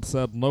woman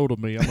said no to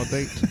me on a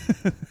date,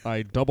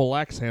 I double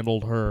axe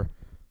handled her.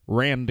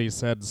 Randy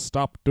said,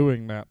 stop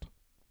doing that.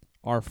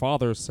 Our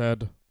father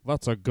said,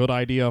 that's a good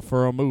idea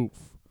for a move.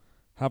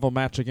 Have a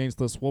match against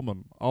this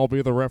woman. I'll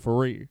be the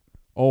referee.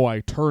 Oh,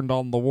 I turned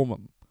on the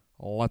woman.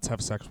 Let's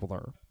have sex with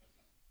her.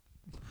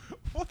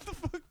 What the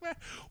fuck, man?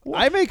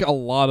 I make a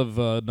lot of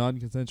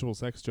non-consensual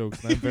sex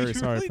jokes, and I'm very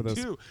sorry really for this.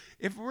 Do.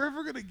 If we're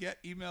ever going to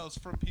get emails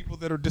from people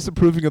that are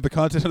disapproving of the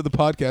content of the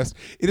podcast,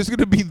 it is going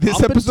to be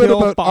this episode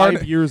until about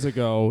 5 years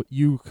ago,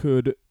 you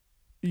could...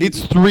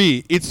 It's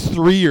 3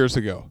 years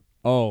ago.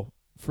 Oh,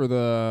 for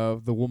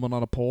the woman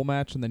on a pole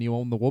match, and then you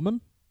own the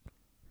woman?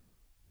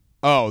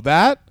 Oh,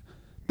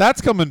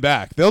 that's coming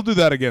back. They'll do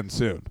that again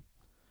soon.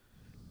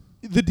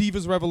 The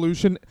Divas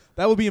Revolution,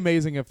 that would be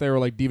amazing if they were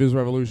like, Divas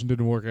Revolution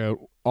didn't work out.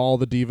 All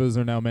the divas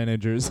are now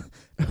managers.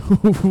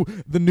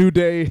 The New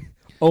Day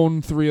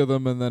own 3 of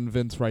them, and then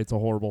Vince writes a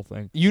horrible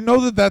thing. You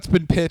know that's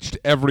been pitched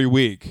every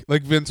week.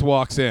 Like Vince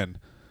walks in.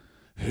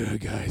 Hey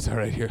guys, all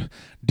right, here.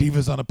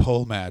 Divas on a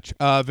pole match.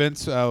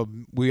 Vince,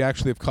 we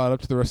actually have caught up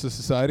to the rest of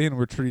society, and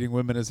we're treating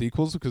women as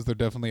equals because there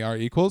definitely are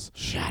equals.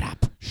 Shut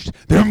up.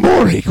 They're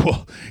more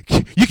equal.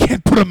 You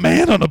can't put a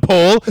man on a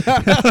pole.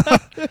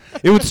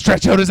 It would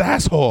stretch out his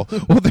asshole.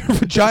 Well, their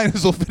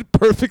vaginas will fit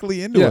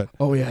perfectly into it.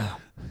 Oh, yeah.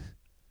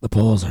 The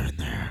poles are in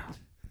there.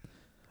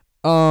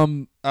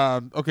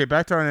 Okay,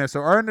 back to Arn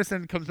Anderson. So Arn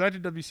Anderson comes back to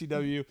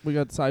WCW. We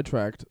got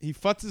sidetracked. He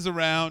futzes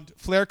around.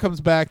 Flair comes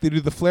back. They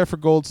do the Flair for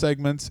Gold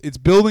segments. It's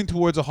building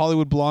towards a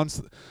Hollywood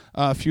Blondes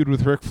feud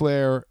with Ric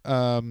Flair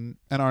and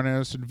Arn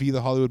Anderson via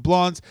the Hollywood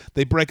Blondes.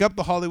 They break up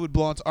the Hollywood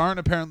Blondes. Arn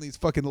apparently is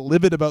fucking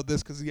livid about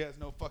this because he has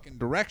no fucking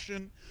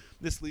direction.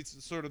 This leads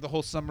to sort of the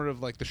whole summer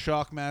of like the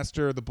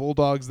Shockmaster, the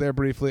Bulldogs there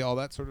briefly, all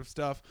that sort of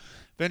stuff.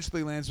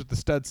 Eventually lands with the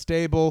Stud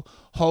Stable.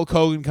 Hulk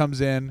Hogan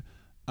comes in.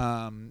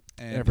 And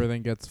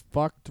Everything gets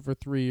fucked for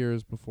 3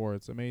 years before.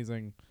 It's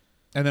amazing.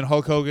 And then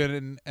Hulk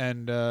Hogan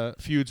and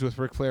feuds with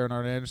Ric Flair and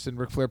Arn Anderson.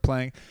 Ric Flair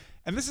playing,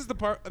 and this is the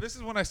part. This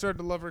is when I started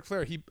to love Ric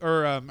Flair.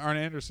 Arn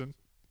Anderson,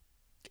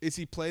 is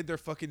he played their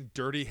fucking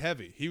dirty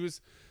heavy. He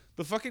was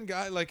the fucking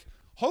guy. Like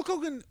Hulk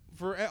Hogan,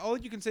 for all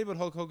you can say about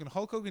Hulk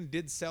Hogan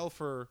did sell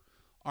for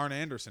Arn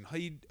Anderson.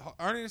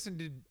 Arn Anderson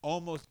did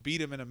almost beat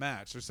him in a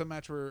match. There's some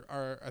match where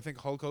I think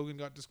Hulk Hogan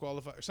got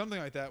disqualified or something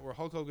like that, where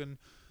Hulk Hogan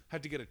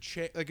had to get a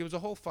check. Like, it was a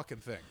whole fucking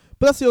thing.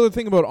 But that's the other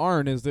thing about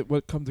Arn is that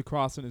what comes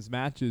across in his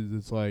matches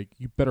is like,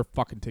 you better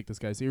fucking take this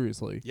guy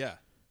seriously. Yeah.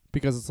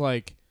 Because it's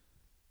like,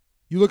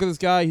 you look at this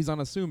guy, he's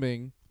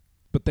unassuming,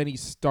 but then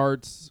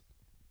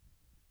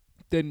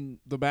then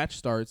the match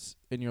starts,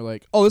 and you're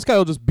like, oh, this guy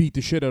will just beat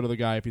the shit out of the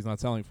guy if he's not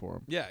selling for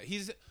him. Yeah,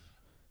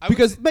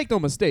 Because make no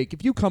mistake,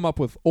 if you come up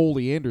with Ole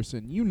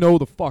Anderson, you know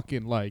the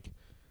fucking like,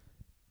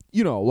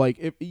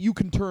 if you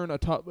can turn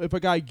if a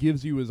guy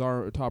gives you his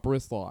top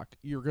wrist lock,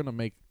 you're gonna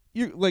make.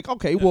 You're like,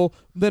 okay, well,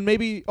 then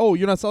maybe,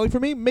 you're not selling for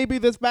me? Maybe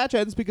this match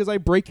ends because I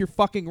break your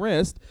fucking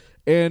wrist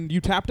and you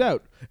tapped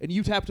out. And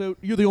you tapped out,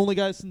 you're the only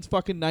guy since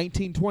fucking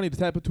 1920 to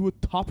tap into a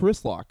top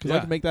wrist lock because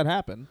I can make that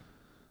happen.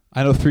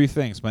 I know 3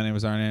 things. My name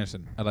is Arn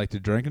Anderson. I like to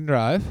drink and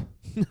drive.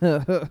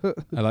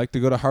 I like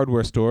to go to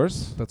hardware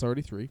stores. That's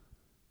already 3.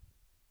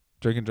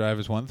 Drink and drive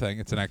is one thing.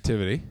 It's an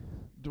activity.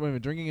 Wait a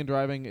minute, drinking and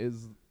driving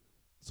is...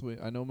 So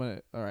I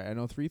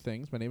know 3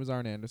 things. My name is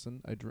Arn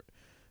Anderson.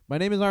 My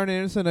name is Arn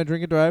Anderson. I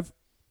drink and drive.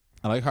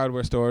 I like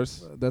hardware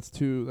stores. That's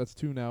 2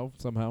 now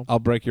somehow. I'll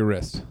break your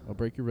wrist. I'll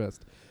break your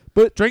wrist.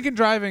 But drink and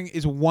driving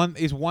is one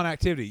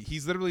activity.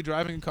 He's literally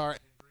driving a car and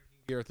drinking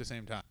beer at the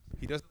same time.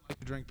 He doesn't like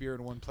to drink beer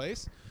in one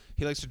place.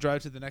 He likes to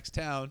drive to the next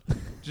town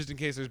just in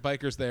case there's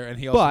bikers there, and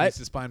he also needs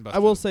to spine bust. I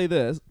will say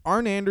this.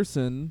 Arn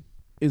Anderson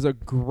is a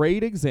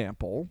great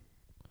example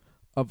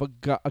of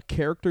a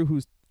character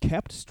who's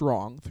kept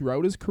strong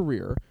throughout his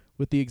career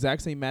with the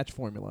exact same match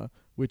formula,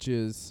 which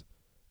is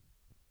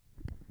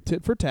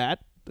tit for tat,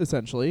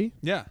 essentially.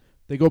 Yeah.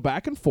 They go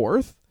back and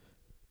forth.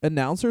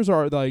 Announcers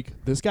are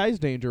like, this guy's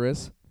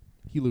dangerous.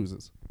 He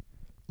loses.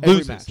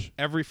 Every match.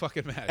 Every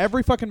fucking match.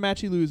 Every fucking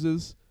match he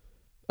loses.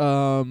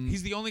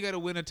 He's the only guy to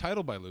win a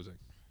title by losing.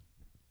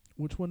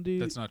 Which one do you...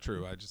 That's not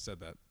true. I just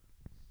said that.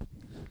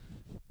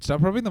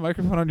 Stop rubbing the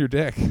microphone on your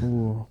dick.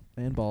 Ooh,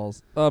 and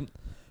balls. Your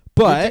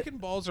But... dick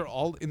and balls are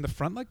all in the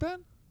front like that?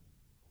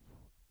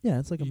 Yeah,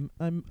 it's like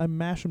I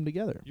mash them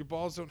together. Your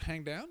balls don't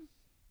hang down?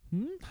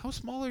 Hmm? How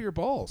small are your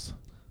balls?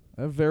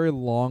 I have very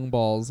long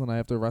balls, and I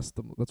have to rest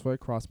them. That's why I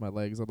cross my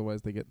legs.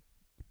 Otherwise, they get...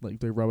 Like,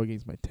 they rub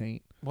against my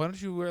taint. Why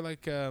don't you wear,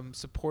 like,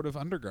 supportive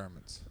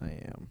undergarments? I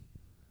am.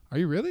 Are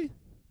you really?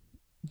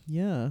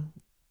 Yeah.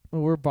 I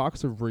wear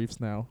boxer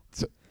briefs now.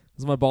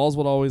 Because my balls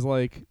would always,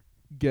 like,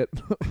 get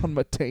on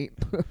my taint.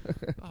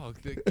 Oh,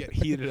 they get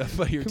heated up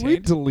by your Can we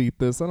taint? delete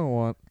this? I don't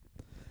want...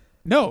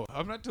 No,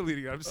 I'm not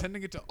deleting it. I'm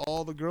sending it to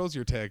all the girls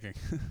you're tagging.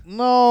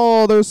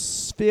 No,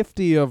 there's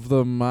 50 of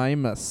them.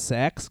 I'm a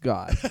sex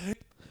god.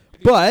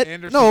 But,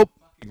 Anderson no...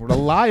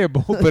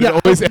 reliable, but it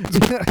always ends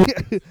with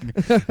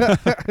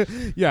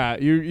yeah,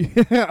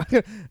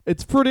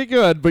 it's pretty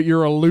good, but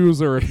you're a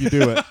loser if you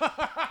do it.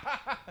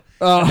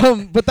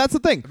 But that's the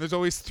thing. And there's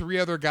always 3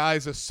 other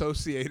guys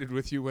associated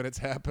with you when it's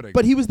happening.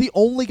 But he was the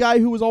only guy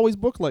who was always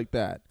booked like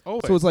that.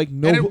 Always. So it's like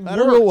no And it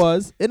matter who it worked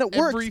was, and it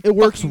works. every It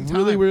works fucking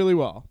really, time. really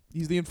well.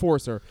 He's the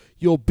enforcer.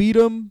 You'll beat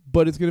him,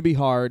 but it's gonna be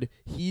hard.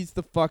 He's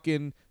the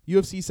fucking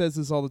UFC says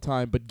this all the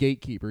time, but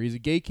gatekeeper. He's a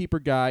gatekeeper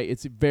guy.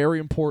 It's very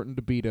important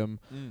to beat him.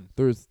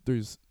 There's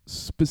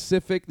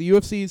specific. The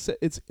UFC.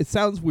 It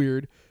sounds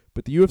weird,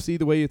 but the UFC,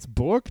 the way it's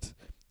booked,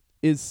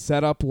 is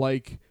set up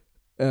like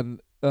a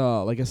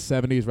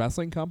 70s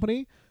wrestling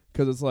company,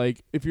 because it's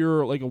like, if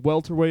you're like a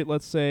welterweight,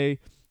 let's say,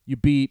 you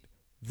beat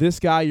this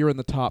guy, you're in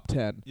the top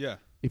 10. Yeah.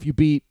 If you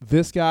beat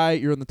this guy,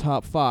 you're in the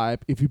top 5.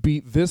 If you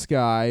beat this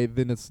guy,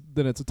 then it's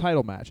a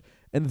title match.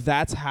 And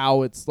that's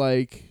how it's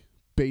like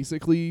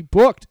basically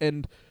booked.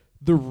 And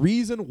the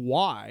reason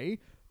why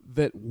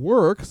that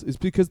works is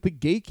because the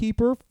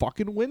gatekeeper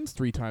fucking wins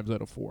 3 times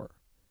out of 4.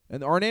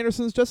 And Arn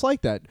Anderson's just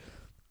like that.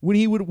 When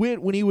he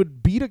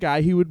would beat a guy,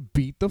 he would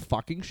beat the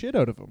fucking shit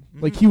out of him.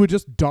 Mm-hmm. Like, he would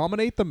just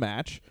dominate the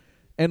match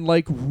and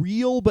like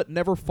reel but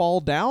never fall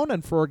down.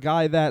 And for a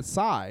guy that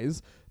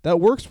size, that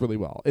works really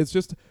well. It's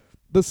just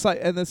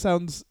and this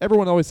sounds,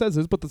 everyone always says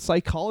this, but the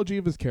psychology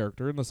of his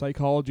character and the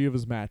psychology of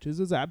his matches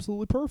is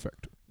absolutely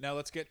perfect. Now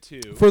let's get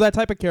to for that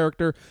type of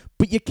character,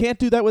 but you can't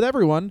do that with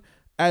everyone.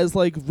 As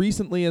like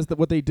recently as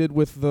what they did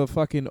with the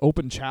fucking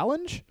open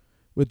challenge,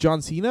 With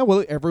John Cena,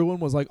 well, everyone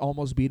was like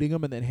almost beating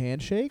him and then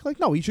handshake. Like,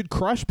 no, he should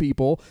crush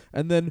people.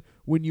 And then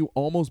when you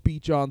almost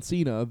beat John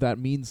Cena, that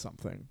means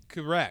something.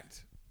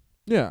 Correct.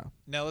 Yeah.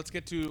 Now let's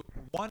get to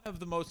one of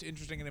the most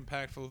interesting and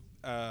impactful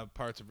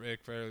parts of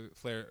Ric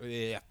Flair.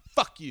 Yeah,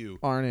 fuck you.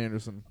 Arn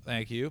Anderson.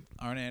 Thank you.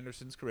 Arn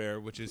Anderson's career,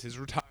 which is his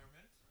retirement.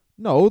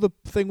 No, the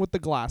thing with the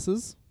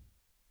glasses.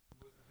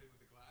 What's the thing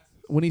with the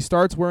glasses? When he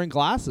starts wearing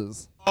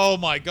glasses. Oh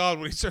my God!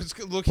 When he starts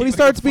looking. When he like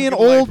starts a being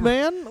fucking, old like,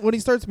 man. When he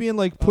starts being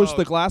like, push Oh.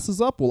 the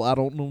glasses up. Well, I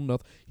don't know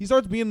nothing. He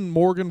starts being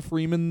Morgan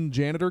Freeman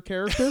janitor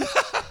character.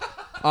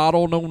 I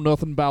don't know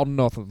nothing about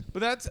nothing.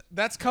 But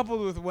that's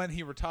coupled with when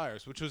he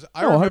retires, which was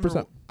Oh,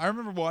 100%. I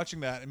remember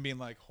watching that and being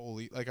like,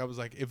 holy, like I was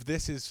like, if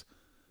this is,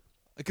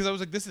 because I was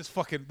like,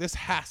 this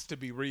has to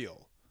be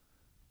real.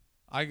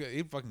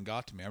 It fucking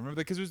got to me. I remember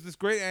that because it was this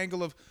great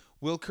angle of,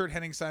 will Kurt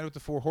Hennig sign with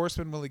the Four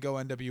Horsemen? Will he go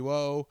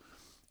NWO?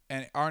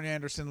 And Arn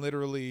Anderson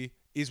literally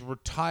is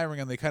retiring,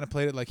 and they kind of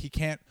played it like he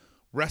can't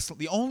wrestle.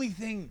 The only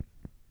thing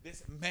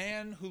this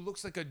man who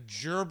looks like a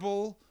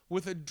gerbil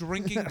with a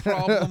drinking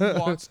problem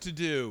wants to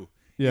do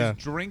Yeah.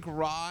 is drink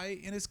rye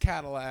in his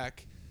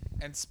Cadillac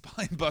and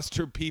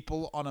spinebuster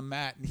people on a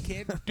mat, and he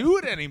can't do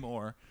it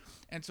anymore.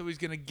 And so he's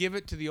going to give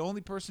it to the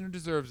only person who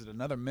deserves it,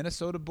 another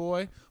Minnesota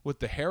boy with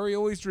the hair he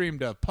always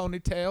dreamed of,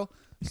 ponytail,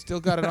 still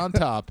got it on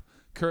top,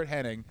 Kurt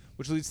Hennig,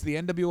 which leads to the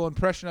NWO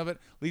impression of it,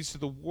 leads to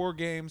the War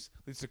Games,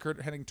 leads to Kurt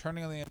Hennig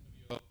turning on the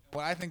NWO.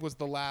 What I think was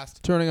the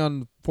last Turning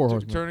on Four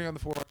Horsemen. turning on the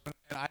Four Horsemen,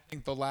 and I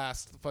think the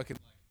last fucking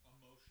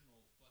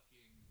emotional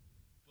fucking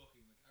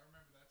booking. Like I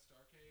remember that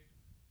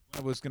Starrcade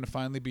when it was going to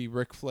finally be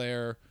Ric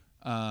Flair,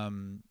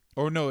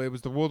 or no, it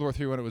was the World War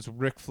III when it was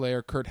Ric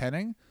Flair, Kurt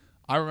Hennig.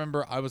 I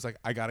remember I was like,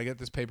 I gotta get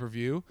this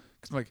pay-per-view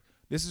because I'm like,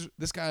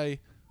 this guy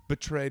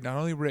betrayed not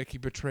only Rick, he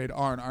betrayed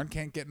Arn. Arn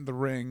can't get in the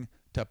ring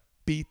to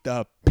beat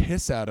the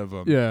piss out of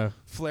him. Yeah.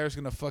 Flair's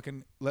gonna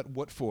fucking let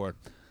Woodford.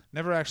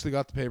 Never actually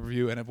got the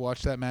pay-per-view, and I've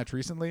watched that match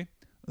recently.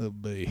 Oh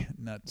boy,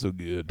 not so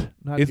good.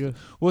 Not good.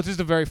 Well, it's just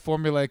a very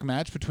formulaic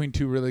match between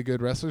two really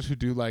good wrestlers who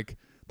do like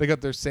they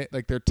got their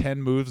their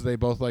 10 moves they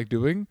both like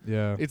doing.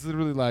 Yeah. It's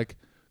literally like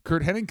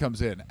Kurt Hennig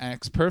comes in,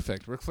 acts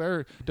perfect. Ric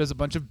Flair does a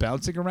bunch of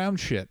bouncing around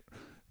shit.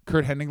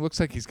 Kurt Hennig looks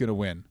like he's gonna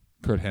win.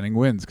 Kurt Hennig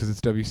wins because it's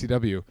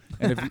WCW,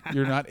 and if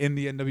you're not in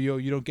the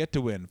NWO, you don't get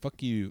to win.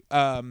 Fuck you.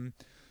 Arn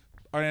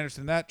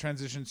Anderson that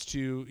transitions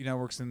to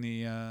works in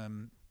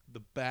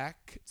the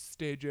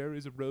backstage area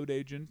as a road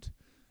agent,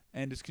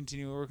 and is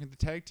continuing working the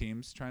tag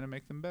teams, trying to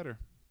make them better.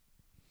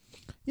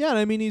 Yeah, and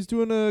I mean he's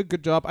doing a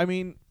good job. I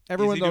mean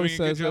everyone always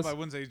says good job? I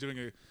wouldn't say he's doing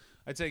a.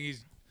 I'd say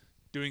he's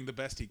doing the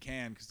best he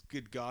can because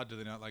good God, do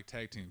they not like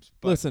tag teams?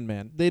 But listen,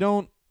 man, they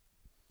don't.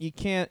 You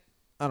can't.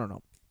 I don't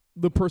know.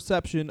 The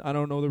perception, I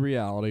don't know the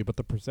reality, but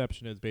the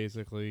perception is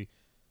basically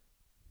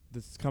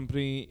this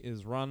company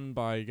is run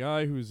by a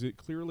guy who's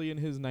clearly in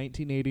his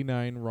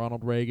 1989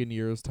 Ronald Reagan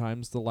years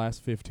times the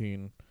last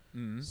 15.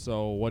 mm-hmm.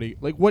 So what are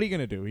you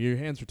gonna do? Your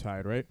hands are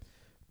tied, right?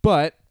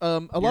 But a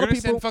lot of people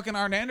send fucking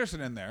Arn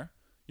Anderson in there.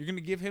 You're gonna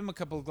give him a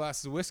couple of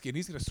glasses of whiskey, and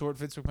he's gonna sort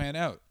Vince McMahon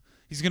out.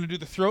 He's gonna do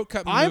the throat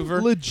cut maneuver.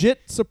 I'm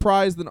legit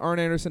surprised that Arn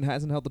Anderson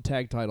hasn't held the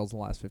tag titles in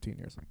the last 15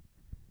 years.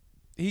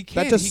 He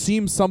can't. That just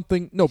seems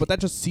something. No, but that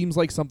just seems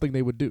like something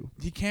they would do.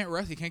 He can't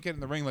rest. He can't get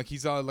in the ring. Like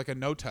he's like a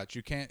no touch.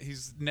 You can't.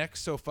 His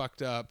neck's so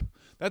fucked up.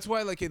 That's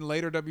why, like in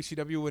later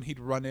WCW, when he'd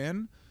run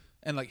in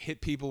and like hit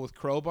people with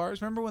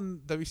crowbars. Remember when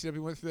WCW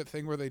went through that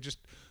thing where they just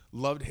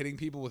loved hitting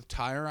people with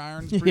tire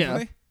irons briefly?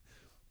 Yeah.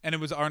 And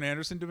it was Arn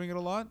Anderson doing it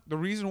a lot. The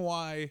reason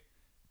why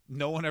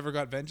no one ever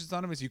got vengeance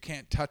on him is you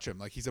can't touch him.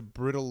 Like he's a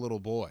brittle little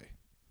boy.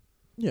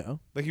 Yeah.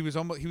 Like he was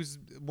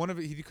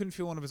he couldn't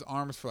feel one of his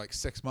arms for like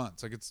 6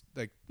 months. Like it's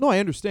like. No, I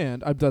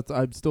understand.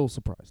 I'm still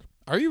surprised.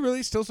 Are you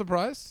really still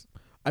surprised?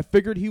 I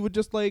figured he would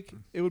just like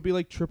it would be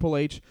like Triple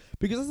H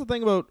because that's the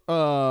thing about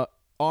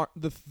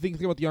the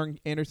thing about the Arn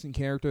Anderson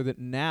character that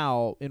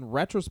now in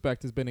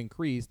retrospect has been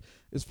increased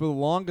is for the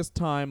longest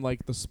time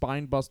like the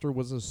spine buster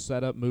was a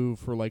setup move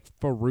for like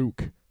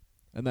Farouk,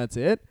 and that's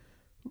it.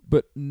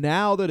 But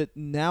now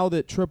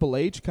that Triple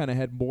H kind of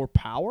had more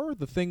power,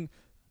 the thing.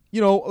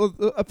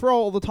 For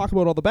all the talk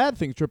about all the bad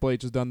things Triple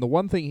H has done, the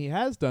one thing he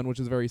has done, which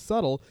is very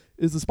subtle,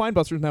 is the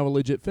Spinebuster is now a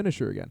legit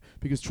finisher again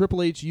because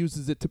Triple H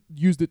used it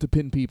to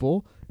pin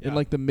people in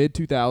like the mid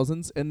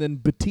 2000s, and then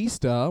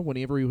Batista,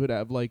 whenever he would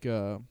have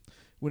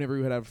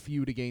a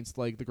feud against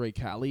like the Great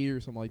Khali or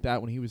something like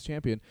that when he was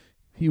champion,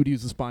 he would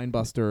use the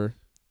Spinebuster,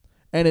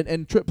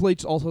 and Triple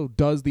H also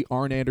does the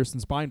Arn Anderson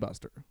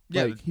Spinebuster.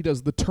 Yeah, like he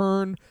does the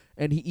turn,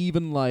 and he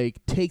even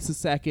like takes a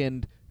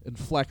second and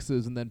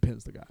flexes and then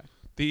pins the guy.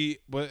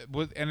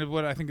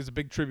 What I think is a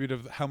big tribute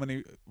of how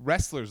many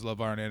wrestlers love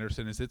Arn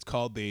Anderson is it's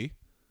called the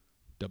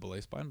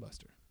AA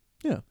Spinebuster.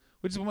 Yeah.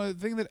 Which is one of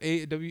the thing that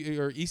AEW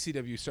or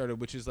ECW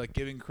started, which is like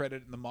giving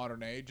credit in the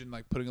modern age and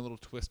like putting a little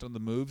twist on the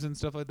moves and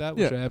stuff like that,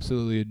 which I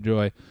absolutely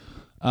enjoy.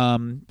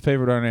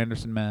 Favorite Arn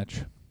Anderson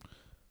match?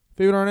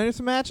 Favorite Arn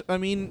Anderson match? I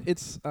mean,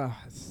 this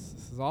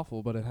is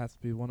awful, but it has to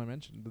be the one I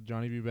mentioned, the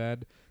Johnny B.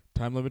 Bad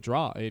time limit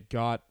draw. It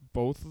got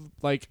both.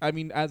 Like, I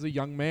mean, as a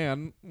young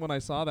man, when I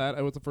saw that,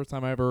 it was the first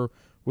time I ever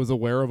was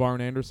aware of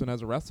Arn Anderson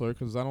as a wrestler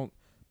because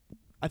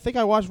I think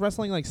I watched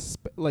wrestling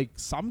like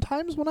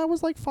sometimes when I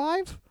was like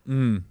 5,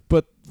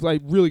 but I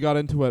really got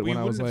into it when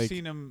I was like. You wouldn't have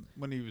seen him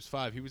when he was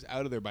 5. He was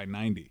out of there by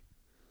 90.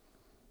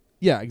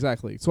 Yeah,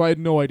 exactly. So I had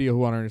no idea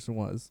who Arn Anderson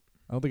was.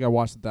 I don't think I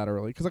watched it that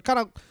early because it's kind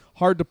of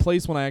hard to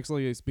place when I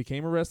actually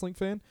became a wrestling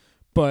fan.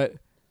 But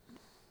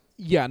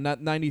yeah,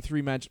 not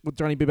 93 match with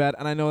Johnny B. Bad,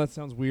 and I know that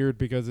sounds weird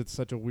because it's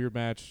such a weird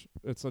match.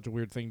 It's such a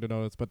weird thing to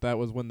notice, but that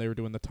was when they were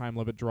doing the time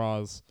limit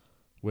draws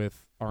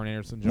with Arn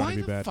Anderson, Johnny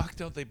B. Bad. Why the fuck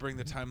don't they bring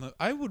the time limit?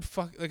 I would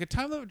like a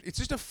time limit. It's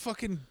just a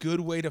fucking good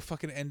way to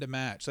fucking end a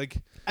match. Like,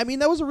 I mean,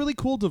 that was a really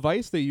cool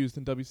device they used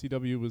in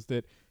WCW. Was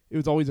that it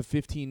was always a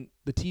 15.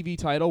 The TV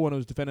title when it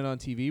was defended on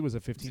TV was a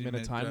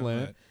 15-minute time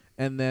limit,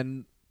 and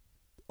then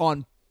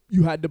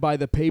you had to buy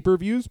the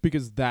pay-per-views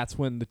because that's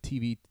when the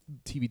TV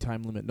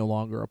time limit no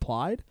longer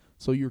applied.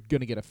 So you're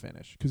gonna get a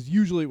finish because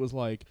usually it was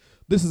like,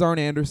 this is Arn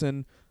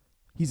Anderson,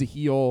 he's a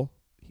heel,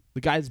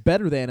 the guy's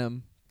better than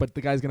him. But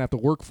the guy's going to have to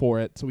work for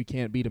it, so we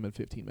can't beat him in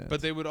 15 minutes.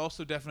 But they would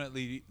also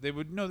definitely they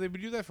would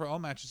do that for all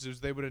matches.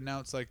 They would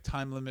announce like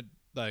time limit,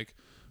 like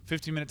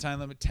 15-minute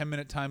time limit,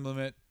 10-minute time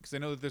limit, because I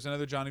know that there's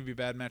another Johnny B.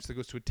 Bad match that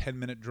goes to a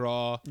 10-minute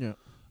draw. Yeah.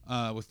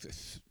 With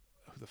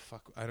who the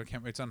fuck, I can't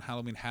remember. It's on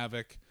Halloween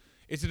Havoc.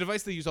 It's a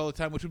device they use all the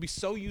time, which would be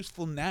so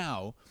useful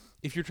now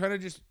if you're trying to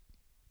just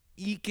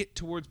eke it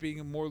towards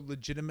being a more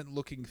legitimate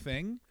looking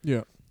thing.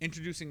 Yeah.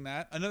 Introducing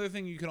that. Another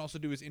thing you can also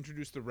do is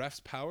introduce the ref's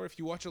power. If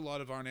you watch a lot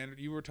of Arn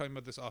Anderson, you were talking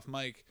about this off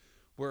mic,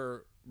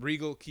 where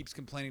Regal keeps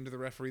complaining to the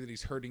referee that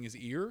he's hurting his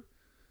ear,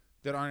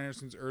 that Arn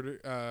Anderson's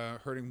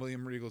hurting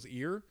William Regal's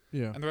ear.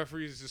 Yeah. And the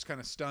referee is just kind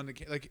of stunned,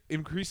 like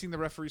increasing the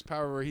referee's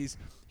power, where he's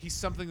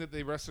something that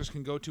the wrestlers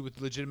can go to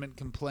with legitimate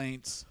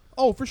complaints.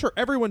 Oh, for sure.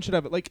 Everyone should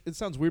have it. Like, it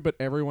sounds weird, but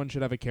everyone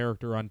should have a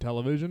character on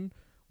television.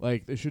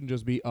 Like, they shouldn't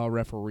just be a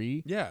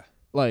referee. Yeah.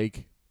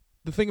 Like,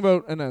 the thing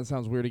about, and that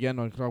sounds weird again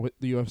with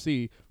the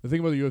UFC, the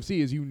thing about the UFC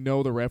is you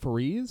know the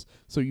referees,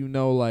 so you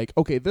know, like,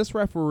 okay, this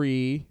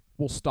referee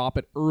will stop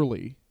it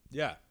early.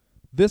 Yeah.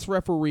 This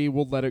referee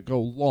will let it go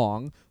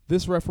long.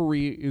 This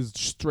referee is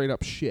straight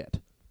up shit.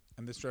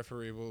 And this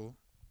referee will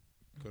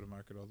go to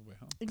market all the way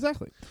home.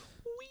 Exactly.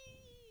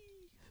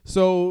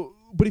 So,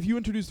 but if you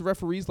introduce the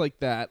referees like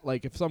that,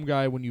 like if some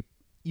guy, when you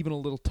even a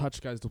little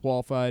touch guy's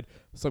disqualified,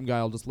 some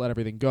guy will just let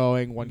everything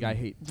going. One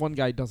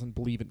guy doesn't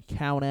believe in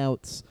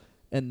countouts,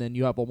 and then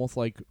you have almost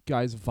like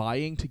guys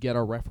vying to get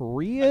a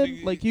referee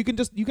in. Like you can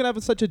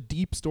have such a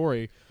deep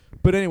story.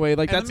 But anyway,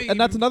 like that's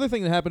another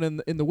thing that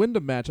happened in the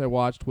Wyndham match I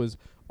watched was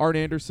Arn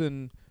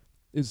Anderson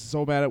is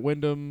so mad at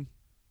Wyndham,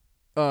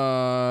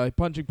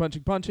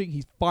 punching.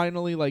 He's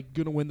finally like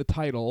gonna win the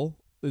title.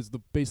 Is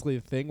basically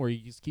the thing where he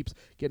just keeps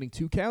getting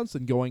 2 counts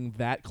and going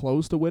that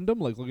close to Wyndham,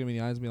 like looking me in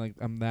the eyes and being like,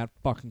 I'm that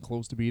fucking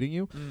close to beating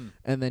you.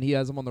 And then he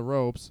has him on the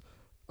ropes.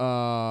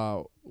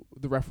 The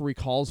referee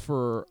calls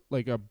for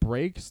like a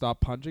break,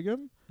 stop punching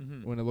him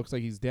when it looks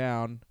like he's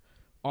down.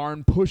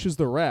 Arn pushes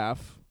the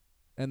ref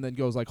and then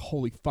goes like,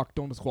 holy fuck,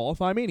 don't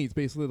disqualify me. And he's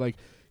basically like,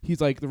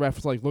 the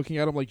ref's like looking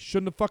at him like,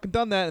 shouldn't have fucking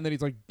done that. And then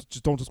he's like,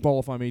 just don't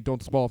disqualify me.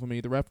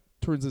 The ref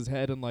turns his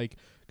head and like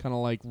kind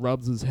of like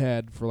rubs his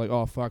head for like,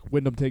 oh fuck.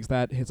 Wyndham takes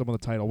that, hits him on the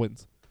title,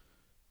 wins.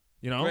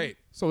 You know? Great.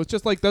 So it's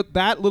just like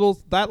that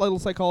little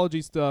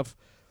psychology stuff.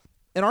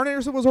 And Arn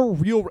Anderson was a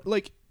real,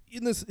 like,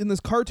 in this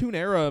cartoon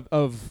era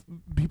of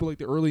people like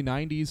the early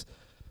 90s,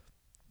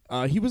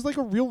 he was like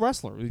a real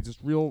wrestler. He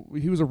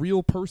was a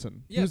real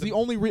person. Yeah, he was the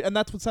only and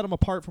that's what set him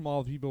apart from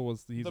all the people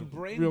was he's the a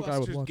real guy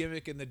with Brainbusters luck.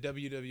 gimmick in the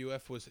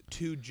WWF was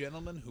 2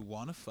 gentlemen who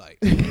want to fight.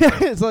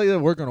 It's like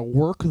we're gonna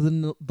work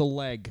the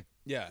leg.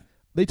 Yeah.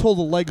 They told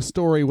a leg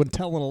story when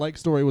telling a leg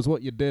story was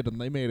what you did, and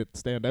they made it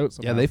stand out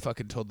somehow. Yeah, they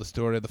fucking told the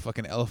story of the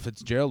fucking Ella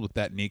Fitzgerald with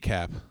that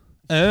kneecap.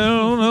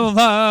 And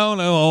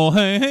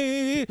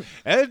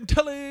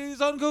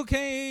Tully's on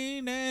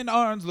cocaine, and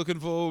Arn's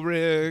looking for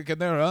Rick, and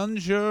they're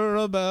unsure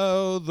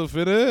about the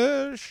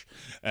finish.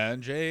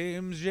 And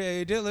James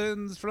J.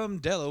 Dillon's from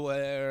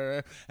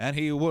Delaware, and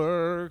he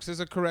works as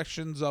a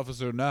corrections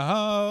officer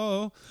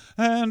now.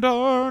 And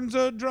Arn's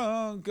a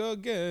drunk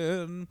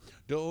again.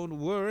 Don't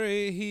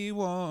worry, he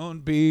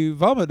won't be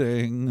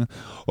vomiting.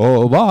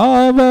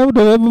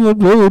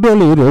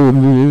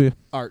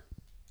 Art.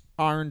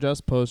 Arn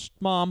just pushed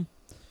mom.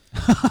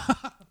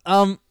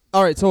 All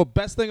right, so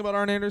best thing about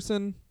Arn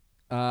Anderson,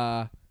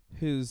 the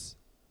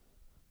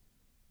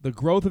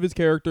growth of his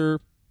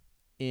character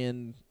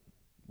in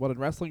what in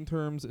wrestling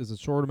terms is a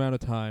short amount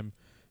of time,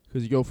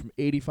 because you go from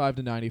 85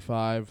 to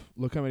 95.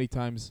 Look how many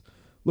times.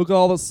 Look at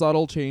all the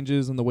subtle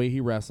changes in the way he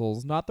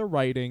wrestles. Not the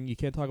writing. You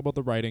can't talk about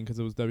the writing because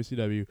it was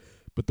WCW,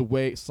 but the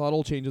way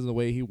subtle changes in the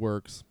way he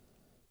works,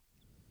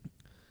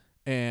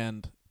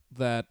 and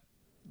that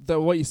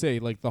what you say,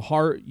 like the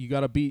heart, you're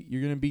gonna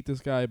beat this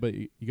guy, but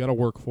you gotta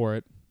work for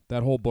it.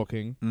 That whole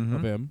booking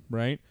of him,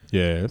 right?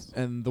 Yes.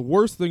 And the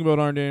worst thing about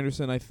Arn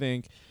Anderson, I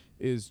think,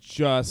 is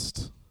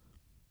just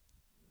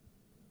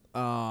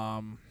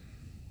what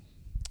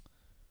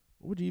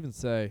would you even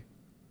say?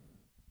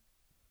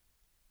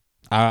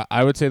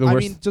 I would say the worst. I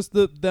mean, just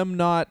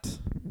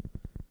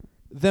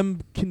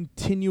them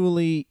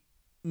continually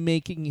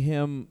making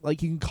him,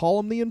 like, you can call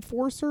him the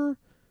enforcer,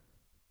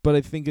 but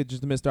I think it's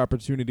just a missed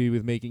opportunity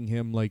with making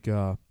him like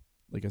a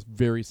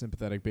very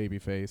sympathetic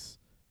babyface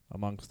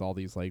amongst all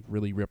these like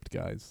really ripped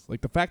guys. Like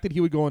the fact that he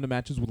would go into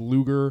matches with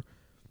Luger,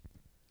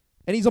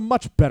 and he's a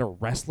much better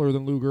wrestler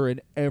than Luger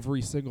in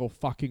every single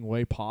fucking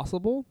way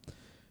possible,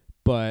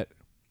 but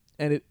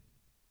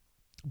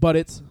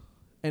it's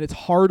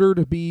harder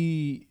to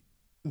be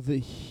the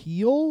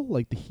heel.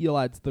 Like the heel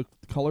adds the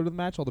color to the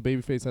match. All the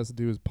babyface has to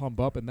do is pump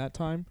up in that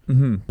time.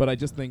 Mm-hmm. But I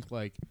just think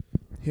like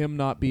him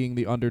not being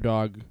the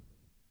underdog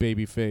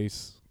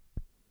babyface,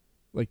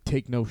 like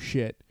take no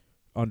shit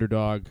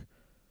underdog,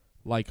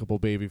 likable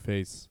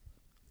babyface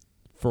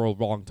for a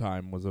long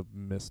time was a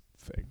missed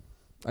thing.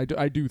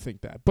 I do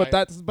think that, but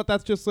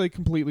that's just like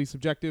completely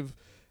subjective,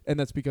 and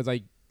that's because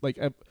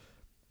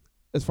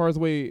as far as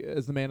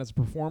the man as a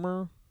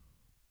performer,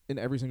 in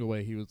every single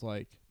way he was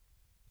like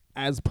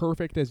as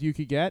perfect as you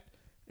could get,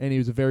 and he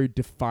was a very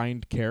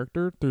defined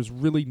character. There's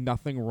really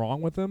nothing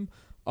wrong with him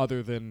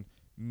other than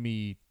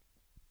me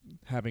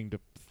having to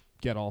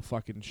get all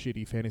fucking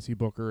shitty fantasy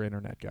booker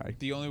internet guy.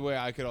 The only way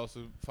I could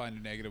also find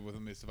a negative with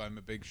him is if I'm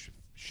a big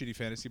shitty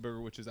fantasy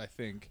booker, which is I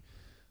think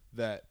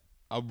that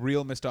a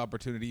real missed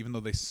opportunity, even though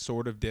they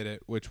sort of did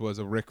it, which was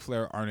a Ric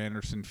Flair Arn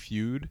Anderson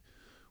feud,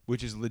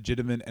 which is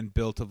legitimate and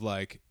built of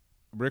like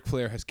Ric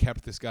Flair has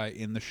kept this guy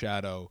in the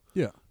shadow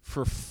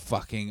for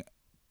fucking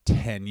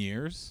 10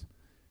 years,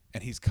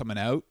 and he's coming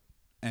out,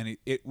 and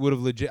it would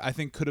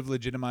have could have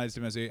legitimized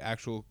him as a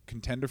actual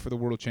contender for the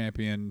world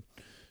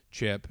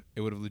championship.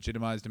 It would have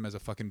legitimized him as a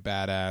fucking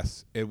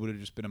badass. It would have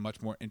just been a much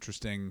more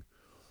interesting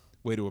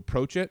way to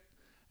approach it,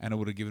 and it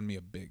would have given me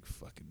a big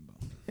fucking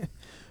bone.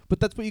 But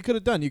that's what you could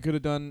have done. You could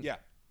have done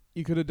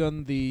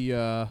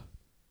the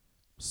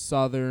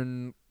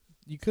Southern.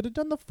 You could have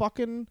done the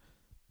fucking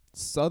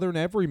Southern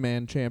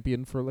Everyman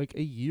champion for like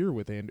a year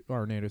with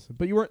Arn Anderson.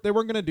 But they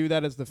weren't gonna do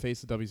that as the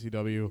face of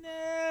WCW.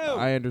 No,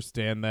 I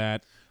understand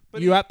that.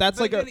 But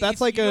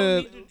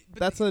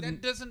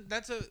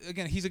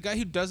again, he's a guy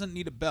who doesn't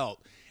need a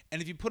belt,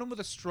 and if you put him with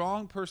a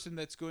strong person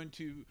that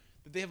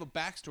they have a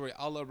backstory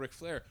a la Ric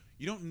Flair,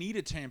 you don't need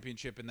a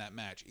championship in that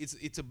match.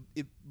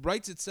 It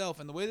writes itself,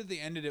 and the way that they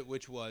ended it,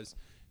 which was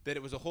that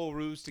it was a whole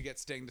ruse to get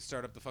Sting to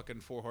start up the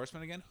fucking Four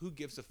Horsemen again. Who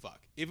gives a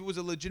fuck? If it was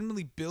a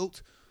legitimately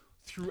built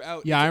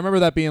throughout. Yeah, I remember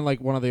that being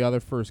like one of the other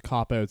first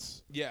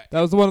cop-outs. Yeah.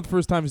 That was one of the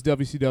first times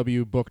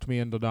WCW booked me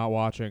into not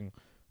watching,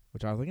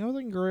 which I was like,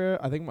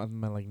 I think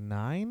I'm like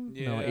 9?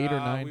 Yeah, no, 8 or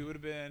 9. We would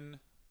have been.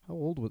 How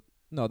old was?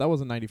 No, that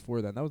wasn't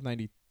 94 then. That was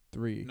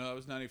 93. No, that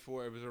was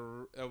 94. It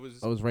was.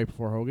 That was right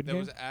before Hogan. That came?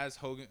 was as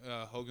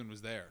Hogan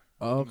was there.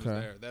 Oh, Hogan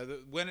okay. was there.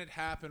 When it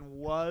happened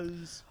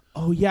was.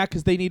 Oh yeah,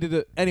 because they needed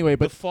it anyway.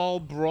 But the Fall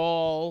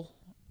Brawl.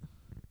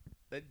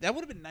 That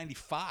would have been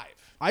 95.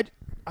 I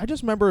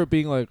just remember it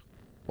being like,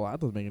 well, that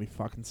doesn't make any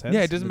fucking sense.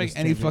 Yeah, it doesn't make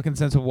any fucking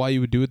sense of why you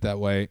would do it that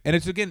way. And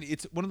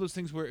it's one of those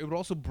things where it would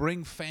also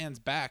bring fans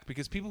back,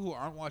 because people who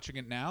aren't watching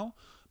it now,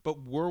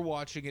 but were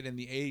watching it in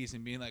the 80s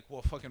and being like,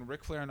 well, fucking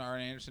Ric Flair and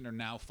Arn Anderson are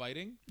now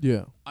fighting.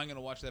 Yeah. I'm going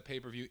to watch that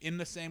pay-per-view in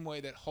the same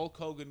way that Hulk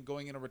Hogan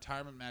going in a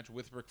retirement match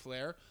with Ric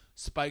Flair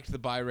spiked the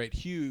buy rate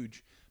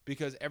huge,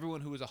 because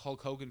everyone who was a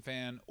Hulk Hogan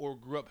fan or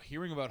grew up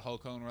hearing about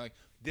Hulk Hogan were like,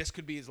 this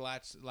could be his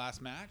last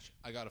match.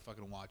 I got to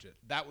fucking watch it.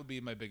 That would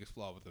be my biggest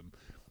flaw with him.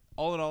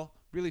 All in all,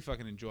 really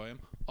fucking enjoy him.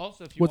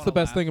 Also, if you What's the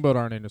best laugh, thing about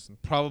Arn Anderson?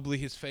 probably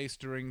his face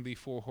during the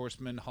Four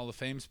Horsemen Hall of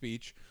Fame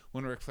speech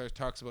when Ric Flair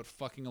talks about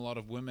fucking a lot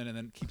of women and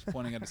then keeps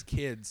pointing at his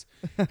kids.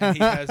 And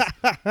he has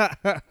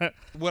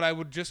what I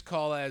would just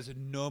call as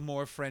no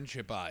more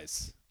friendship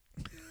eyes.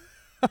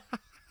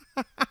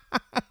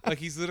 Like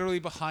he's literally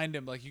behind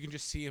him. Like you can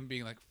just see him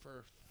being like,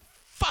 for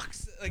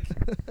fuck's like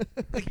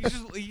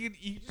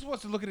he just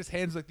wants to look at his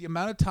hands. Like the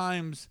amount of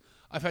times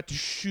I've had to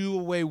shoo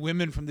away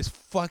women from this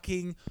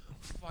fucking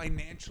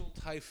financial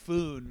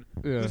typhoon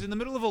who's in the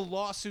middle of a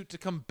lawsuit to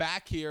come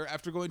back here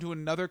after going to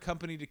another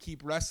company to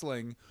keep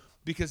wrestling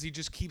because he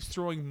just keeps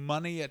throwing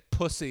money at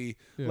pussy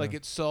like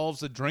it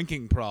solves a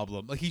drinking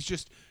problem. Like he's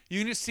just, you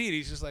can just see it.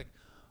 He's just like,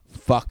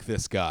 fuck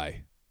this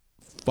guy.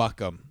 Fuck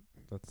him.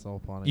 That's so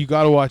funny. You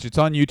got to watch it. It's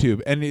on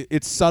YouTube. And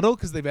it's subtle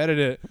because they've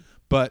edited it,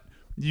 but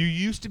you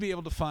used to be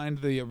able to find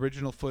the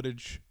original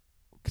footage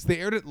because they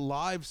aired it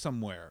live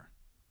somewhere.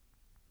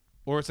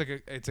 Or it's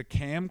like it's a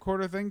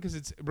camcorder thing because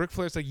it's Ric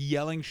Flair's like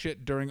yelling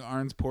shit during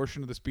Arn's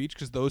portion of the speech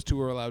because those two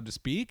are allowed to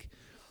speak,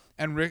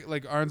 and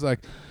Arn's like,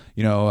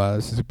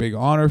 this is a big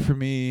honor for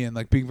me, and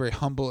like being very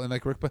humble, and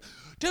like Ric,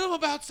 tell him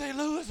about St.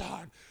 Louis,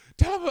 Arn.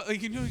 Tell him about,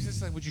 he's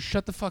just like, would you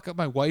shut the fuck up?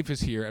 My wife is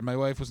here, and my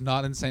wife was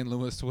not in St.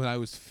 Louis when I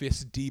was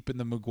fist deep in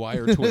the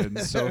McGuire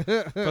twins, so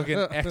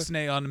fucking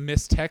X-nay on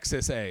Miss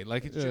Texas,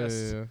 like it's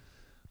just,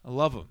 I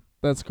love him.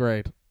 That's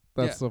great.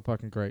 That's so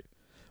fucking great.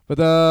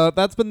 But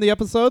that's been the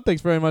episode.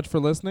 Thanks very much for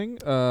listening.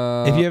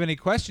 If you have any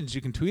questions, you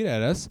can tweet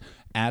at us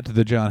at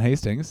the John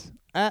Hastings.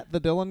 At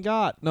the Dylan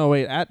Gott. No,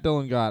 wait, at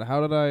Dylan Gott.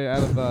 How did I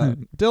add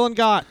the Dylan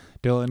Gott?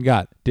 Dylan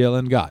Gott.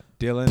 Dylan Gott.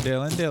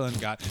 Dylan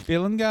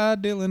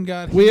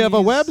got. We have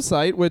a he's-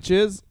 website, which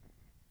is,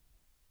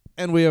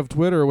 and we have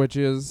Twitter, which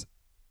is.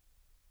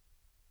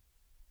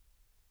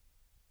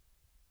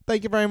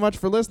 Thank you very much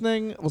for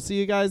listening. We'll see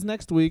you guys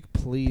next week.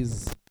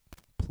 Please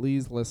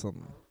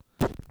listen.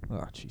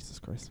 Oh, Jesus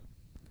Christ.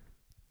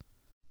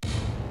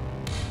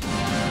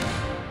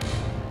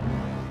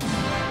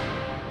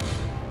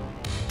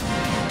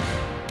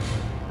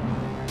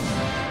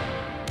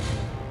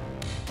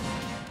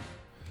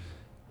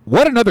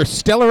 What another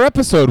stellar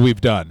episode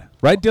we've done,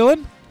 right,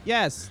 Dylan?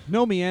 Yes,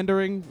 no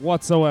meandering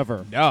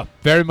whatsoever. Yeah,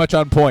 very much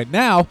on point.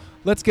 Now,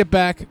 let's get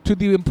back to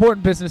the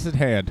important business at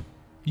hand.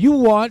 You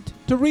want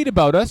to read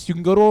about us, you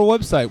can go to our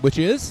website, which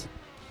is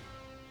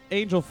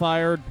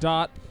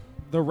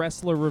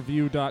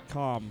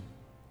angelfire.thewrestlerreview.com.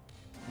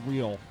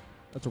 Real.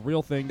 That's a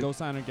real thing. Go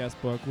sign a guest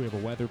book. We have a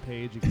weather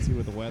page. You can see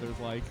what the weather's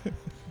like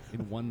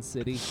in one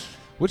city.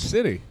 which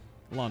city?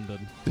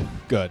 London.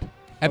 Good.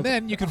 And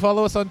then you can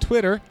follow us on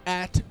Twitter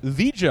at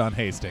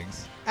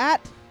 @TheJohnHastings.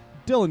 At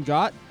Dylan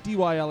Gott,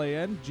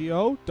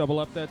 DYLANGO, double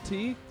up that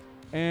T.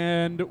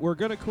 And we're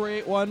going to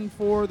create one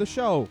for the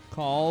show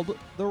called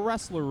The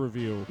Wrestler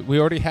Review. We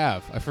already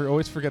have. I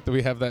always forget that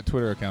we have that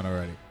Twitter account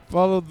already.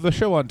 Follow the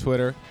show on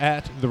Twitter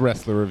at The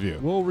Wrestler Review.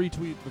 We'll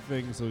retweet the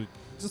thing, so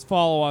just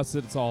follow us.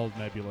 It's all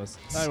nebulous.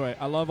 Anyway,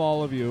 I love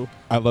all of you.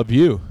 I love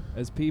you.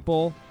 As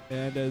people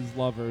and as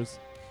lovers,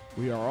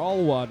 we are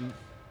all one.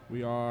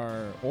 We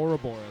are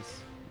Ouroboros.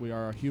 We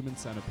are a human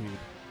centipede.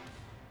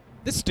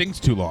 This stings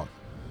too long.